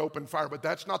roasting on an open fire. But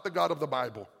that's not the God of the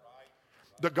Bible.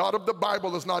 The God of the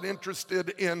Bible is not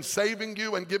interested in saving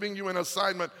you and giving you an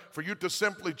assignment for you to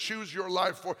simply choose your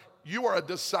life for. You are a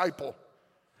disciple.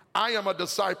 I am a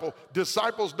disciple.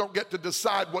 Disciples don't get to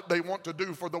decide what they want to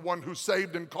do for the one who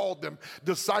saved and called them.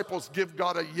 Disciples give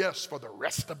God a yes for the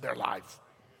rest of their life.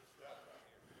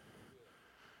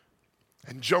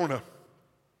 And Jonah,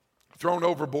 thrown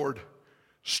overboard,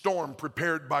 storm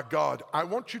prepared by God. I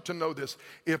want you to know this.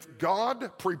 If God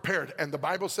prepared, and the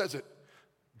Bible says it,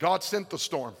 God sent the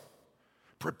storm,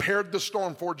 prepared the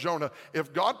storm for Jonah.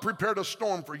 If God prepared a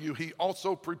storm for you, he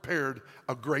also prepared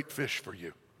a great fish for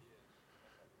you.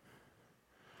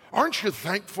 Aren't you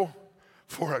thankful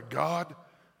for a God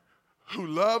who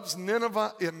loves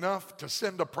Nineveh enough to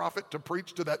send a prophet to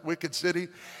preach to that wicked city,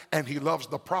 and he loves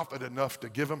the prophet enough to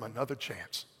give him another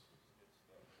chance?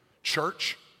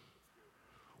 Church,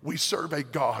 we serve a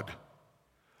God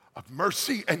of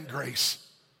mercy and grace.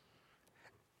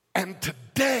 And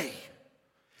today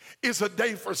is a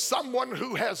day for someone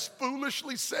who has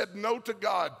foolishly said no to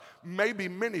God, maybe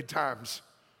many times.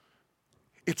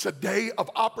 It's a day of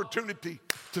opportunity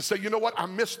to say, you know what, I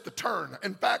missed the turn.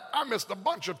 In fact, I missed a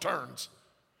bunch of turns.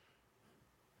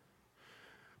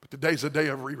 But today's a day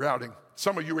of rerouting.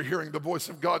 Some of you are hearing the voice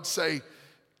of God say,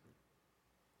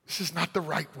 this is not the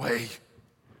right way.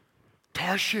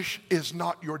 Tarshish is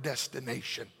not your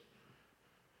destination.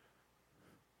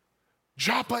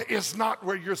 Joppa is not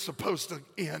where you're supposed to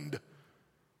end.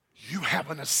 You have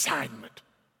an assignment.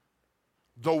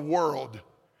 The world,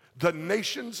 the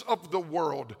nations of the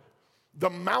world, the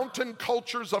mountain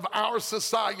cultures of our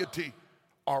society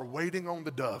are waiting on the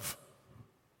dove.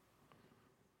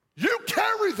 You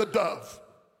carry the dove.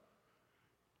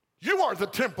 You are the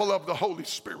temple of the Holy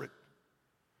Spirit.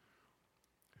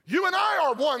 You and I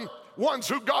are ones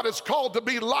who God has called to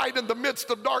be light in the midst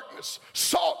of darkness,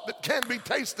 salt that can be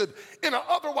tasted in an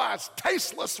otherwise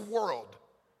tasteless world.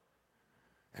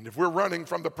 And if we're running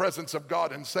from the presence of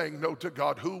God and saying no to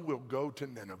God, who will go to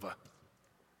Nineveh?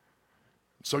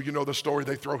 So you know the story.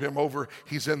 They throw him over.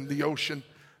 He's in the ocean.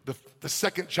 The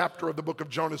second chapter of the book of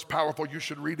Jonah is powerful. You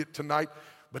should read it tonight.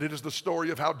 But it is the story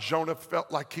of how Jonah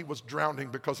felt like he was drowning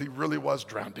because he really was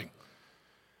drowning.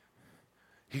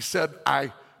 He said,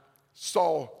 I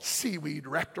saw seaweed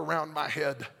wrapped around my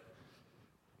head.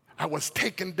 I was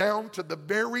taken down to the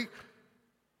very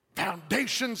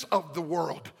foundations of the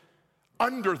world,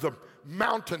 under the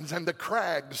mountains and the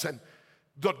crags, and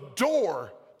the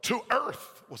door to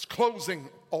earth was closing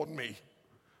on me.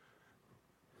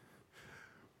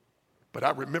 But I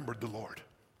remembered the Lord.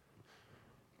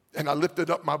 And I lifted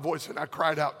up my voice and I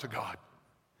cried out to God.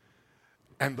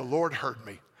 and the Lord heard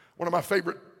me. One of my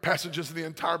favorite passages in the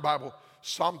entire Bible,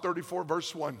 Psalm 34,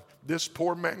 verse 1. This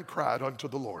poor man cried unto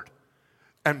the Lord,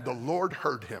 and the Lord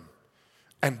heard him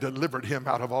and delivered him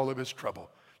out of all of his trouble.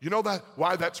 You know that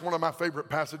why that's one of my favorite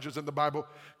passages in the Bible?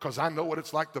 Because I know what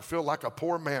it's like to feel like a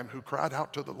poor man who cried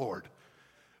out to the Lord,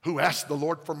 who asked the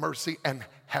Lord for mercy and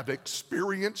have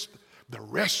experienced the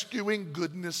rescuing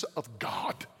goodness of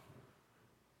God.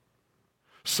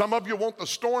 Some of you want the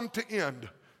storm to end.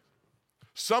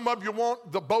 Some of you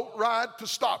want the boat ride to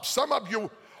stop. Some of you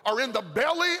are in the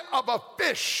belly of a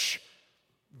fish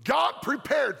God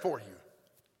prepared for you.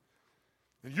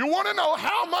 You want to know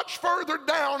how much further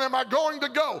down am I going to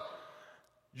go?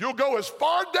 You'll go as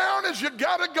far down as you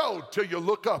got to go till you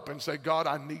look up and say, God,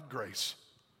 I need grace.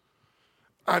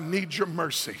 I need your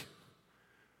mercy.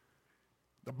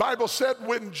 The Bible said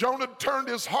when Jonah turned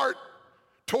his heart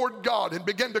toward God and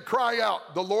began to cry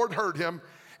out, the Lord heard him.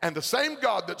 And the same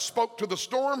God that spoke to the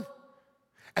storm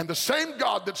and the same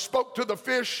God that spoke to the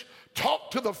fish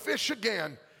talked to the fish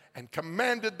again and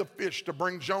commanded the fish to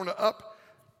bring Jonah up,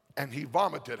 and he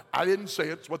vomited. I didn't say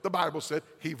it, it's what the Bible said.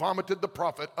 He vomited the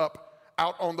prophet up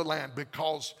out on the land,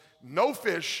 because no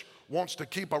fish wants to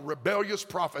keep a rebellious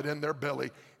prophet in their belly.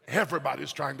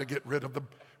 Everybody's trying to get rid of the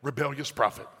rebellious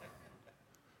prophet.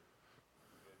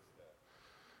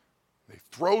 He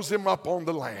throws him up on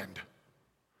the land.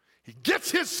 He gets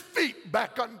his feet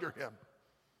back under him.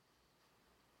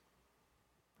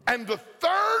 And the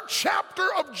third chapter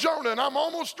of Jonah, and I'm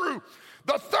almost through,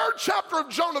 the third chapter of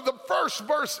Jonah, the first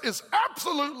verse is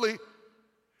absolutely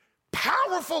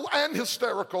powerful and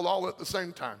hysterical all at the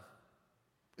same time.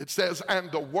 It says,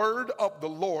 and the word of the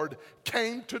Lord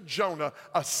came to Jonah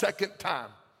a second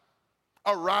time.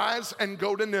 Arise and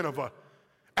go to Nineveh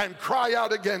and cry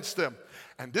out against them.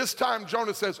 And this time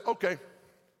Jonah says, okay.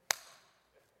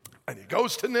 And he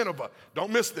goes to Nineveh.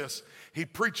 Don't miss this. He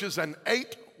preaches an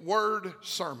 8-word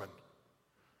sermon.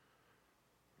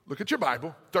 Look at your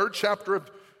Bible. Third chapter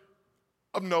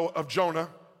of Jonah,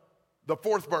 the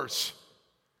 4th verse.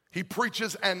 He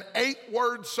preaches an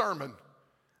 8-word sermon,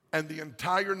 and the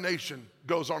entire nation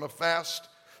goes on a fast,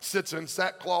 sits in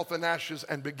sackcloth and ashes,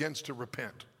 and begins to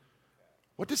repent.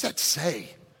 What does that say?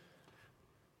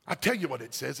 I tell you what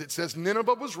it says. It says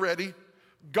Nineveh was ready,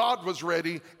 God was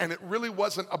ready, and it really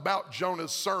wasn't about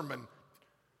Jonah's sermon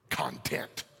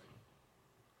content.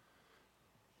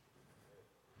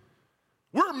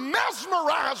 We're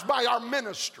mesmerized by our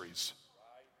ministries.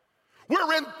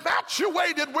 We're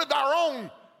infatuated with our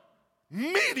own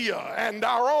media and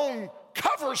our own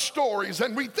cover stories,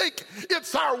 and we think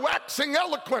it's our waxing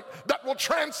eloquent that will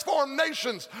transform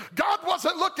nations. God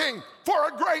wasn't looking for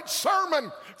a great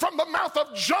sermon from the mouth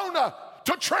of Jonah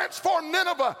to transform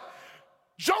Nineveh.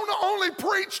 Jonah only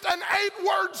preached an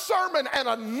 8-word sermon, and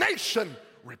a nation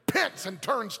repents and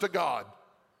turns to God.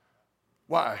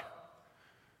 Why?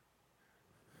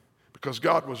 Because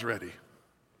God was ready.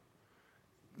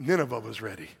 Nineveh was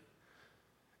ready.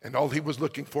 And all he was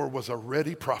looking for was a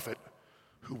ready prophet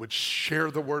who would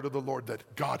share the word of the Lord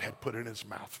that God had put in his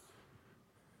mouth.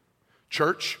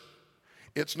 Church,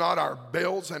 it's not our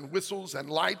bells and whistles and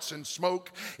lights and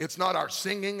smoke. It's not our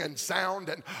singing and sound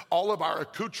and all of our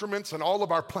accoutrements and all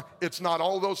of our it's not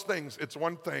all those things. It's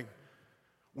one thing.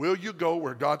 Will you go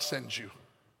where God sends you?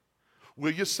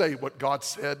 Will you say what God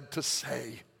said to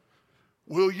say?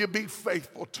 Will you be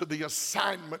faithful to the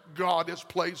assignment God has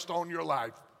placed on your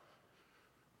life?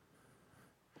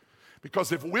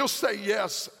 Because if we'll say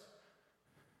yes,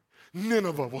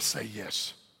 Nineveh will say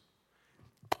yes.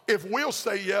 If we'll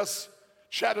say yes,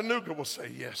 Chattanooga will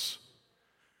say yes.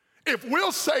 If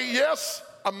we'll say yes,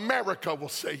 America will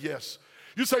say yes.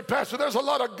 You say, Pastor, there's a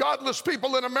lot of godless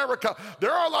people in America.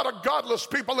 There are a lot of godless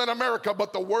people in America,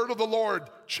 but the word of the Lord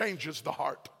changes the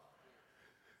heart.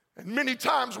 And many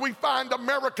times we find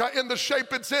America in the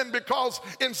shape it's in because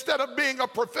instead of being a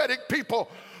prophetic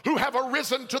people who have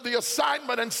arisen to the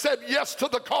assignment and said yes to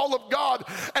the call of God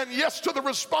and yes to the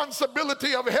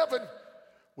responsibility of heaven,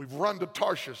 we've run to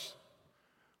Tarshish.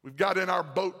 We've got in our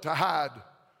boat to hide.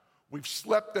 We've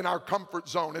slept in our comfort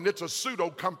zone, and it's a pseudo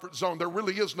comfort zone. There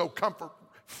really is no comfort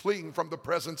fleeing from the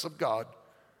presence of God.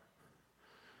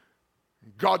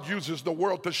 God uses the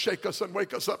world to shake us and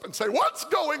wake us up and say, what's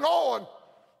going on?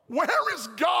 Where is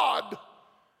God?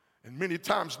 And many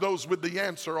times those with the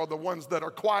answer are the ones that are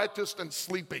quietest and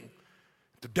sleeping.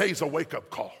 Today's a wake-up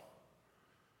call.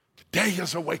 Today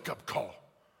is a wake-up call.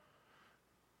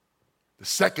 The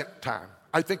second time,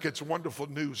 I think it's wonderful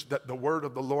news that the word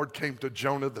of the Lord came to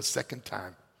Jonah the second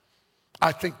time.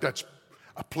 I think that's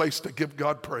a place to give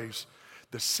God praise.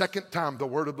 The second time the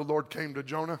word of the Lord came to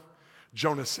Jonah,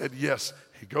 Jonah said yes.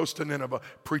 He goes to Nineveh,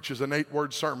 preaches an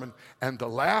 8-word sermon, and the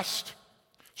last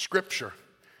scripture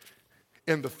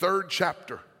in the 3rd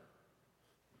chapter,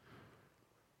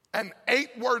 an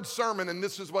 8-word sermon, and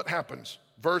this is what happens.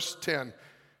 Verse 10,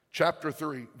 chapter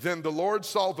 3. Then the Lord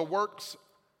saw the works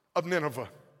of Nineveh,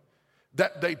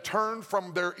 that they turned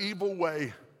from their evil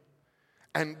way,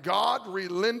 and God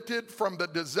relented from the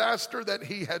disaster that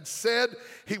he had said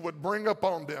he would bring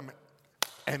upon them,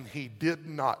 and he did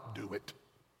not do it.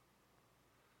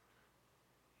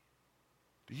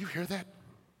 Do you hear that?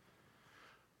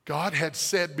 God had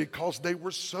said, because they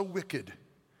were so wicked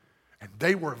and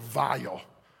they were vile,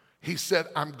 he said,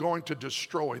 I'm going to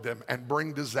destroy them and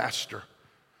bring disaster.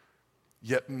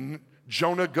 Yet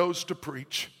Jonah goes to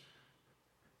preach,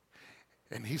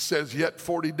 and he says, yet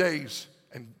 40 days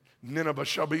and Nineveh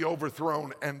shall be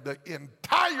overthrown, and the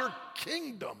entire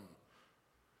kingdom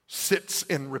sits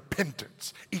in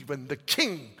repentance. Even the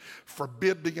king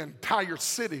forbid the entire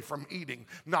city from eating,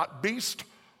 not beast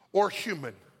or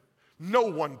human. No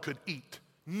one could eat.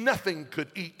 Nothing could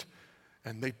eat.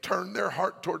 And they turned their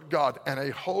heart toward God, and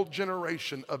a whole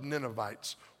generation of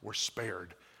Ninevites were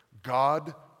spared.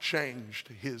 God changed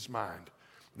his mind.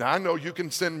 Now, I know you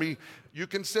can send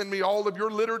me all of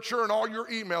your literature and all your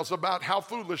emails about how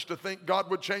foolish to think God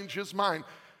would change his mind.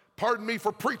 Pardon me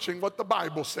for preaching what the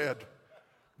Bible said.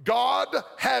 God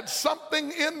had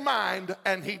something in mind,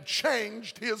 and he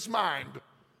changed his mind.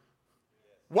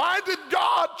 Why did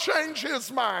God change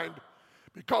his mind?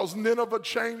 Because Nineveh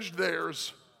changed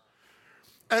theirs.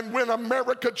 And when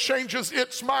America changes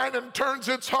its mind and turns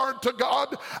its heart to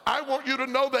God, I want you to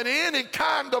know that any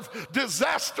kind of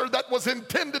disaster that was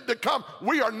intended to come,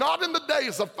 we are not in the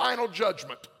days of final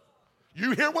judgment.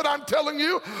 You hear what I'm telling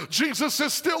you? Jesus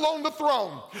is still on the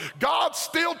throne. God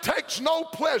still takes no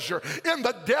pleasure in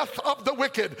the death of the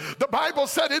wicked. The Bible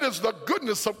said it is the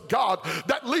goodness of God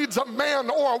that leads a man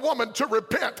or a woman to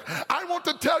repent. I want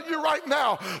to tell you right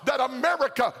now that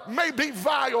America may be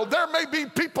vile. There may be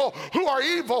people who are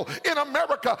evil in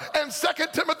America. And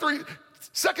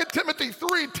 2 Timothy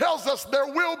 3 tells us there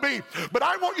will be, but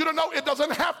I want you to know it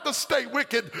doesn't have to stay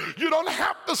wicked. You don't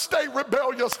have to stay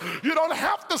rebellious. You don't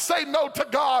have to say no to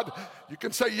God. You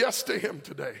can say yes to him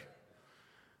today.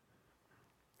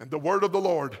 And the word of the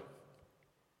Lord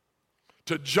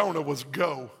to Jonah was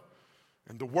go.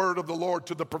 And the word of the Lord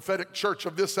to the prophetic church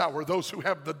of this hour, those who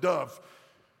have the dove,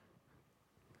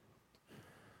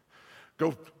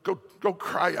 Go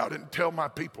cry out and tell my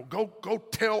people. Go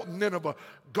tell Nineveh.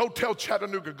 Go tell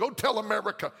Chattanooga. Go tell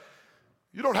America.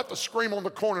 You don't have to scream on the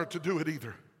corner to do it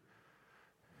either.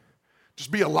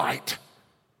 Just be a light.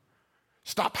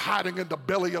 Stop hiding in the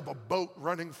belly of a boat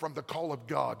running from the call of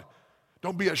God.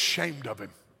 Don't be ashamed of him.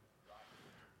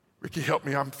 Ricky, help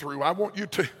me. I'm through. I want you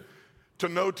to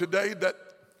know today that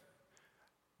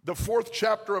the 4th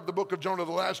chapter of the book of Jonah,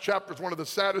 the last chapter, is one of the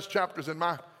saddest chapters in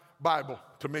my Bible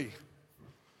to me.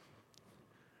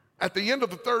 At the end of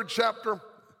the 3rd chapter,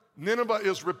 Nineveh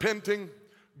is repenting.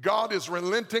 God is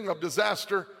relenting of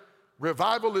disaster.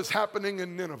 Revival is happening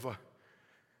in Nineveh.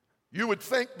 You would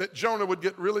think that Jonah would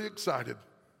get really excited.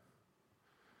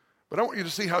 But I want you to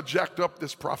see how jacked up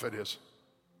this prophet is.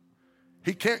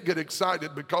 He can't get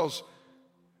excited because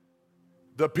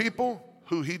the people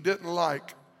who he didn't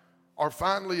like are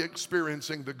finally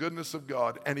experiencing the goodness of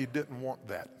God, and he didn't want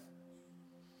that.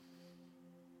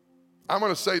 I'm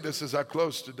going to say this as I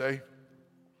close today.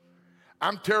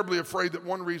 I'm terribly afraid that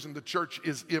one reason the church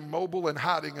is immobile and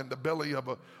hiding in the belly of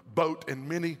a boat in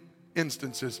many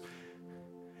instances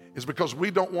is because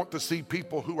we don't want to see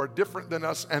people who are different than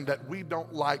us and that we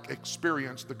don't like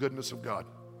experience the goodness of God.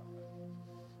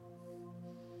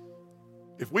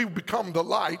 If we become the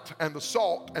light and the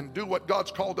salt and do what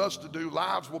God's called us to do,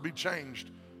 lives will be changed.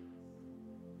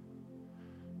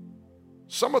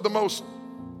 Some of the most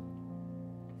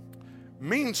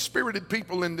mean-spirited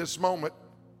people in this moment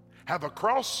have a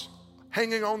cross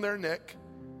hanging on their neck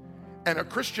and a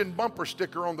Christian bumper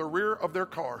sticker on the rear of their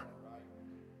car.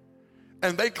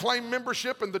 And they claim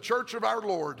membership in the church of our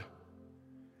Lord.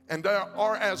 And they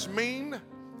are as mean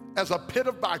as a pit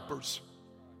of vipers.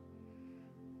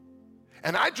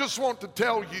 And I just want to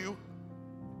tell you,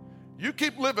 you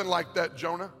keep living like that,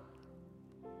 Jonah.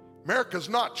 America's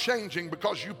not changing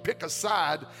because you pick a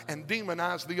side and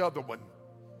demonize the other one.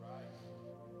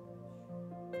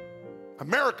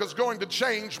 America's going to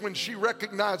change when she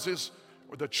recognizes,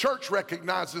 or the church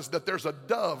recognizes, that there's a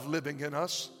dove living in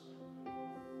us.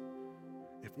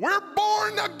 If we're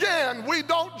born again, we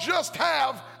don't just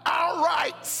have our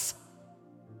rights.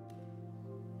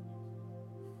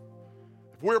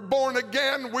 If we're born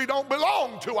again, we don't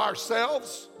belong to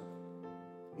ourselves.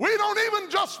 We don't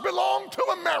even just belong to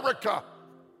America.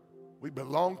 We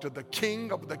belong to the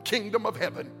King of the kingdom of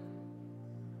heaven.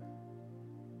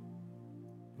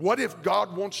 What if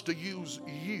God wants to use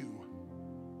you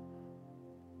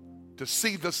to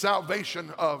see the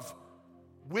salvation of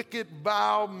wicked,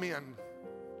 vile men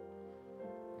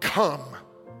come?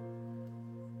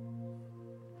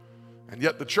 And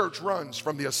yet the church runs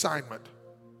from the assignment.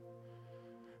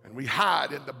 And we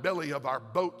hide in the belly of our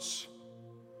boats.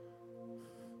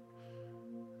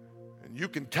 And you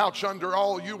can couch under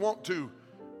all you want to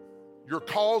your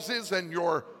causes and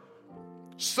your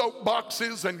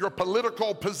soapboxes and your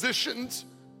political positions.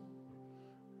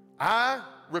 I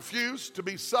refuse to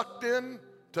be sucked in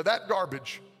to that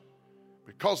garbage,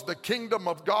 because the kingdom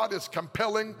of God is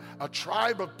compelling a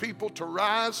tribe of people to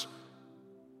rise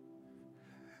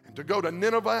and to go to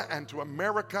Nineveh and to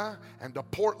America and to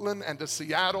Portland and to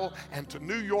Seattle and to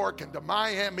New York and to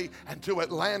Miami and to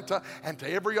Atlanta and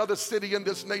to every other city in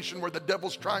this nation where the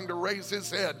devil's trying to raise his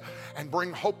head and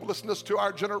bring hopelessness to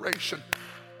our generation.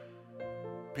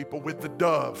 People with the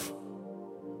dove.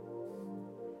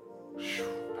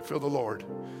 I feel the Lord.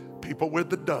 People with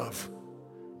the dove.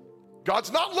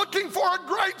 God's not looking for a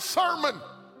great sermon.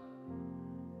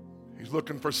 He's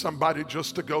looking for somebody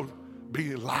just to go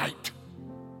be light,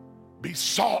 be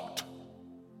salt.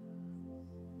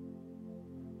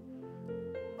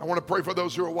 I want to pray for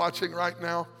those who are watching right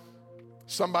now.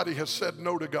 Somebody has said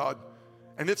no to God.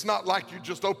 And it's not like you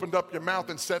just opened up your mouth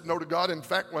and said no to God. In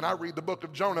fact, when I read the book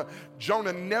of Jonah,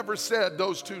 Jonah never said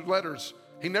those two letters.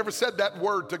 He never said that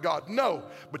word to God. No,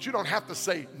 but you don't have to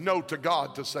say no to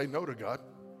God to say no to God.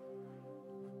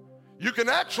 You can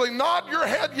actually nod your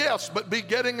head yes, but be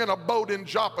getting in a boat in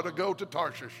Joppa to go to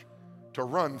Tarshish to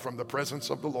run from the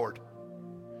presence of the Lord.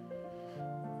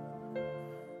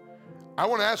 I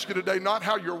want to ask you today not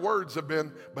how your words have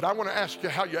been, but I want to ask you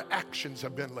how your actions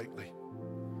have been lately.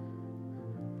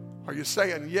 Are you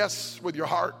saying yes with your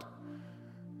heart?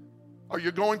 Are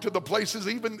you going to the places,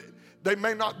 even they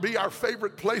may not be our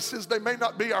favorite places, they may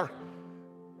not be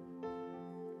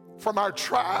from our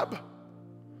tribe?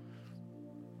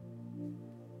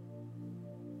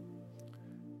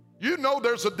 You know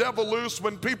there's a devil loose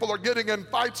when people are getting in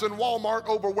fights in Walmart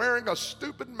over wearing a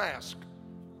stupid mask.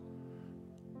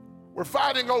 We're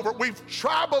fighting over, we've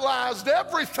tribalized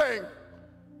everything.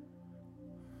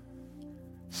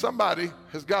 Somebody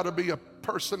has got to be a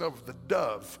person of the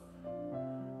dove.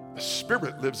 The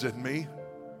Spirit lives in me,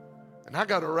 and I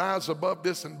got to rise above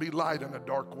this and be light in a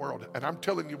dark world. And I'm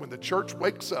telling you, when the church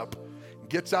wakes up and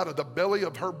gets out of the belly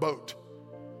of her boat,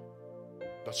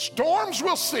 the storms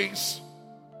will cease.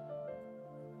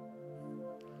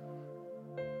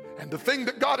 And the thing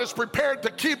that God has prepared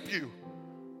to keep you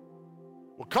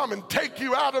will come and take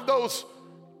you out of those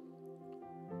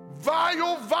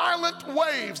vile, violent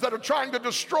waves that are trying to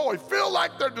destroy, feel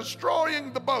like they're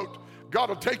destroying the boat. God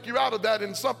will take you out of that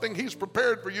in something He's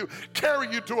prepared for you,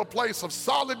 carry you to a place of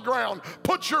solid ground,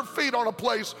 put your feet on a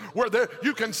place where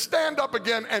you can stand up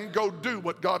again and go do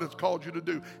what God has called you to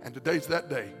do. And today's that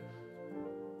day.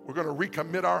 We're going to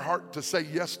recommit our heart to say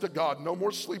yes to God. No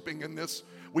more sleeping in this.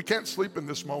 We can't sleep in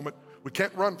this moment. We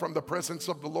can't run from the presence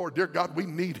of the Lord. Dear God, we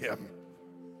need Him.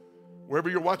 Wherever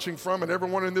you're watching from and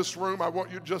everyone in this room, I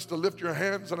want you just to lift your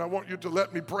hands and I want you to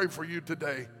let me pray for you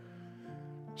today.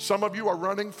 Some of you are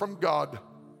running from God.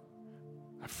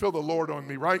 I feel the Lord on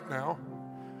me right now.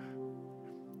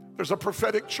 There's a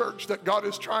prophetic church that God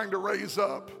is trying to raise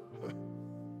up.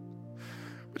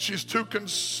 But she's too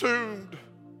consumed.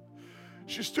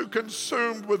 She's too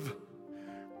consumed with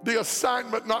the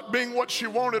assignment not being what she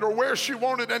wanted or where she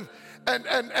wanted.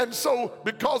 And so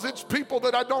because it's people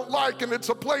that I don't like and it's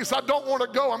a place I don't want to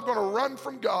go, I'm going to run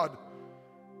from God.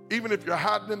 Even if you're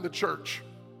hiding in the church,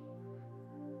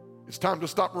 it's time to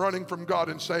stop running from God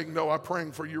and saying no. I'm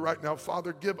praying for you right now.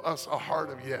 Father, give us a heart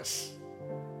of yes.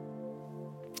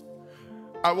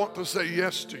 I want to say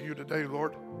yes to you today,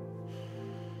 Lord.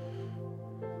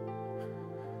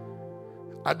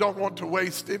 I don't want to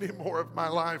waste any more of my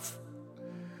life.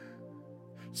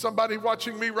 Somebody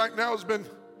watching me right now has been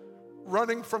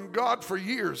running from God for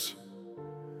years.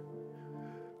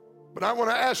 But I want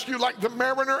to ask you, like the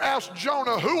mariner asked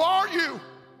Jonah, who are you?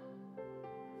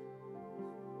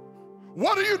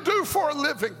 What do you do for a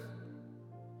living?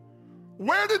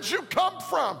 Where did you come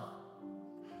from?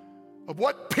 Of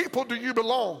what people do you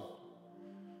belong?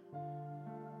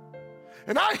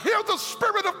 And I hear the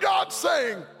Spirit of God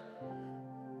saying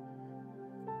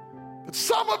that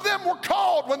some of them were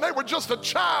called when they were just a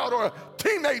child or a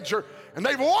teenager and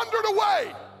they've wandered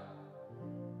away.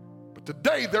 But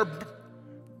today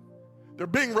they're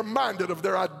being reminded of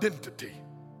their identity.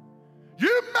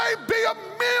 You may be a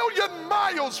million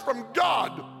miles from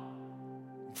God,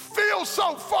 feel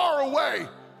so far away,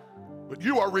 but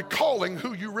you are recalling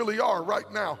who you really are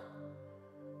right now.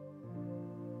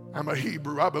 I'm a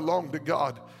Hebrew. I belong to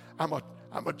God. I'm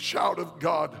a child of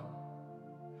God.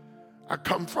 I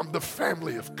come from the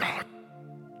family of God.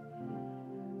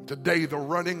 Today the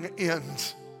running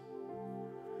ends.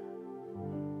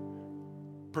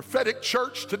 Prophetic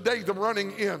church, today the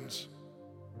running ends.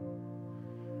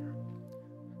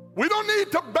 We don't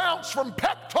need to bounce from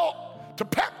pep talk to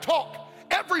pep talk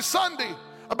every Sunday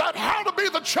about how to be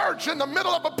the church in the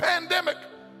middle of a pandemic.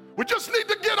 We just need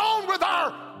to get on with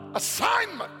our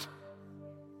assignment.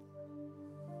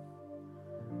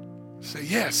 Say,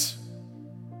 yes,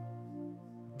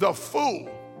 the fool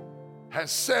has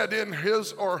said in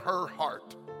his or her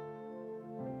heart,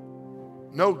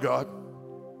 no, God,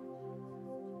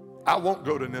 I won't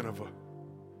go to Nineveh.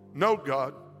 No,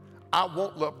 God, I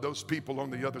won't love those people on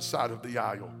the other side of the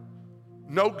aisle.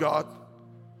 No, God,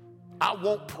 I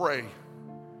won't pray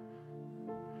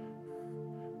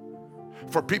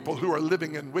for people who are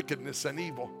living in wickedness and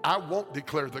evil. I won't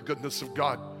declare the goodness of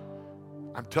God.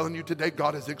 I'm telling you today,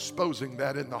 God is exposing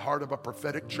that in the heart of a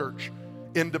prophetic church,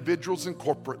 individuals and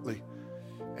corporately.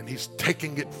 And he's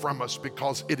taking it from us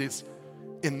because it is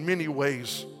in many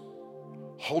ways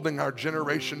holding our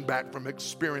generation back from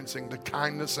experiencing the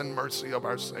kindness and mercy of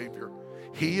our Savior.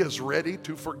 He is ready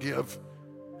to forgive.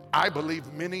 I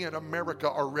believe many in America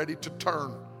are ready to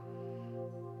turn.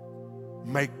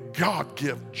 May God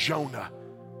give Jonah.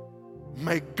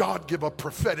 May God give a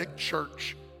prophetic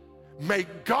church. May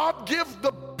God give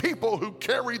the people who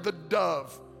carry the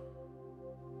dove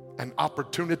an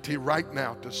opportunity right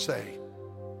now to say,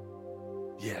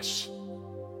 yes.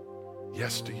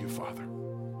 Yes to you, Father.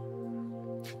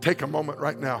 Take a moment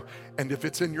right now, and if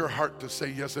it's in your heart to say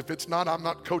yes, if it's not, I'm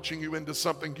not coaching you into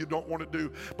something you don't want to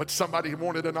do, but somebody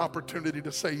wanted an opportunity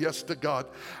to say yes to God,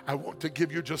 I want to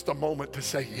give you just a moment to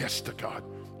say yes to God.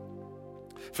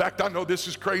 In fact, I know this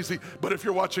is crazy, but if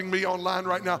you're watching me online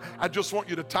right now, I just want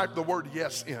you to type the word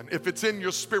yes in. If it's in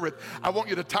your spirit, I want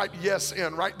you to type yes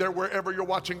in right there wherever you're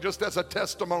watching, just as a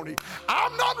testimony.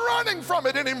 I'm not running from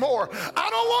it anymore. I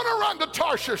don't want to run to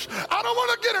Tarshish. I don't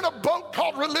want to get in a boat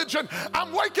called religion.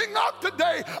 I'm waking up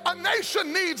today. A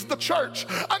nation needs the church.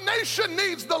 A nation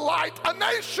needs the light. A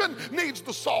nation needs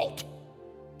the salt.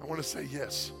 I want to say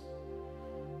yes.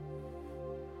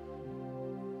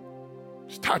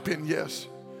 Just type in yes.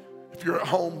 If you're at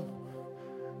home,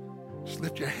 just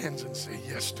lift your hands and say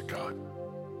yes to God.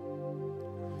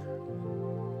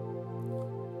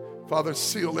 Father,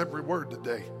 seal every word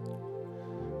today.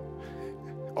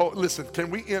 Oh, listen,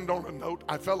 can we end on a note?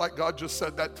 I felt like God just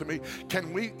said that to me.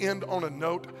 Can we end on a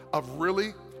note of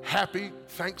really happy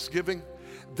Thanksgiving?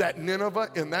 That Nineveh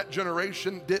in that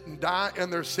generation didn't die in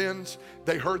their sins.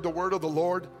 They heard the word of the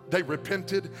Lord. They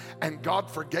repented and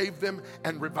God forgave them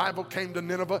and revival came to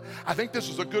Nineveh. I think this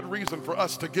is a good reason for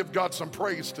us to give God some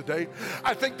praise today.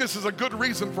 I think this is a good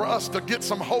reason for us to get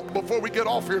some hope before we get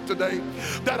off here today.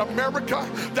 That America,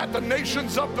 that the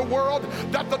nations of the world,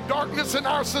 that the darkness in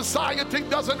our society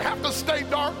doesn't have to stay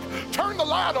dark. Turn the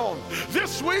light on.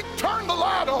 This week, turn the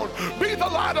light on. Be the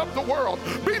light of the world.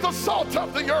 Be the salt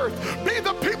of the earth. Be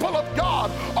the people of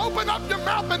God. Open up your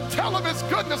mouth and tell of his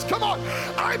goodness. Come on.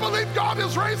 I believe God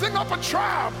is raising up a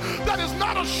tribe that is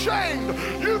not ashamed.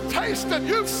 You've tasted,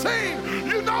 you've seen,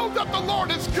 you know that the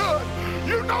Lord is good.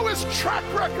 You know his track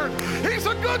record. He's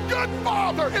a good, good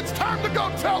father. It's time to go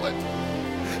tell it.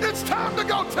 It's time to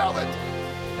go tell it.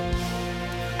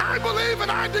 I believe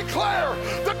and I declare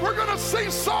that we're going to see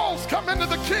souls come into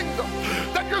the kingdom,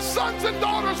 that your sons and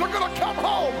daughters are going to come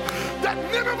home, that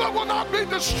Nineveh will not be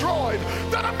destroyed,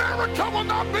 that America will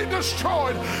not be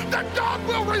destroyed, that God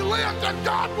will relent and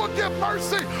God will give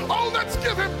mercy. Oh, let's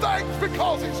give him thanks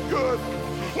because he's good.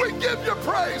 We give you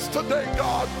praise today,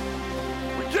 God.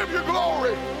 We give you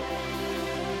glory.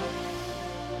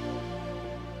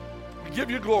 We give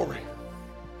you glory.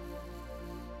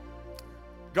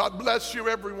 God bless you,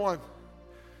 everyone.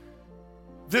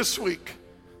 This week,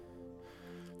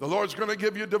 the Lord's going to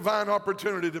give you divine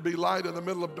opportunity to be light in the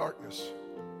middle of darkness.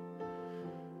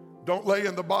 Don't lay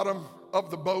in the bottom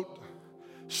of the boat,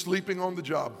 sleeping on the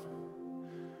job.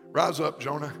 Rise up,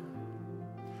 Jonah.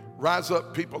 Rise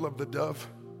up, people of the dove.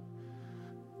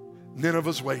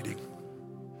 Nineveh's waiting.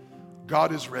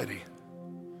 God is ready.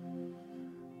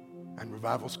 And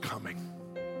revival's coming.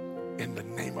 In the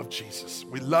name of Jesus.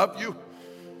 We love you.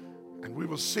 And we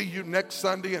will see you next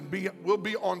Sunday, and we'll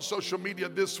be on social media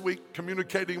this week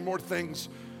communicating more things.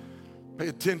 Pay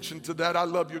attention to that. I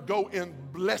love you. Go in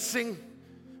blessing.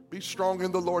 Be strong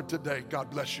in the Lord today. God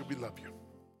bless you. We love you.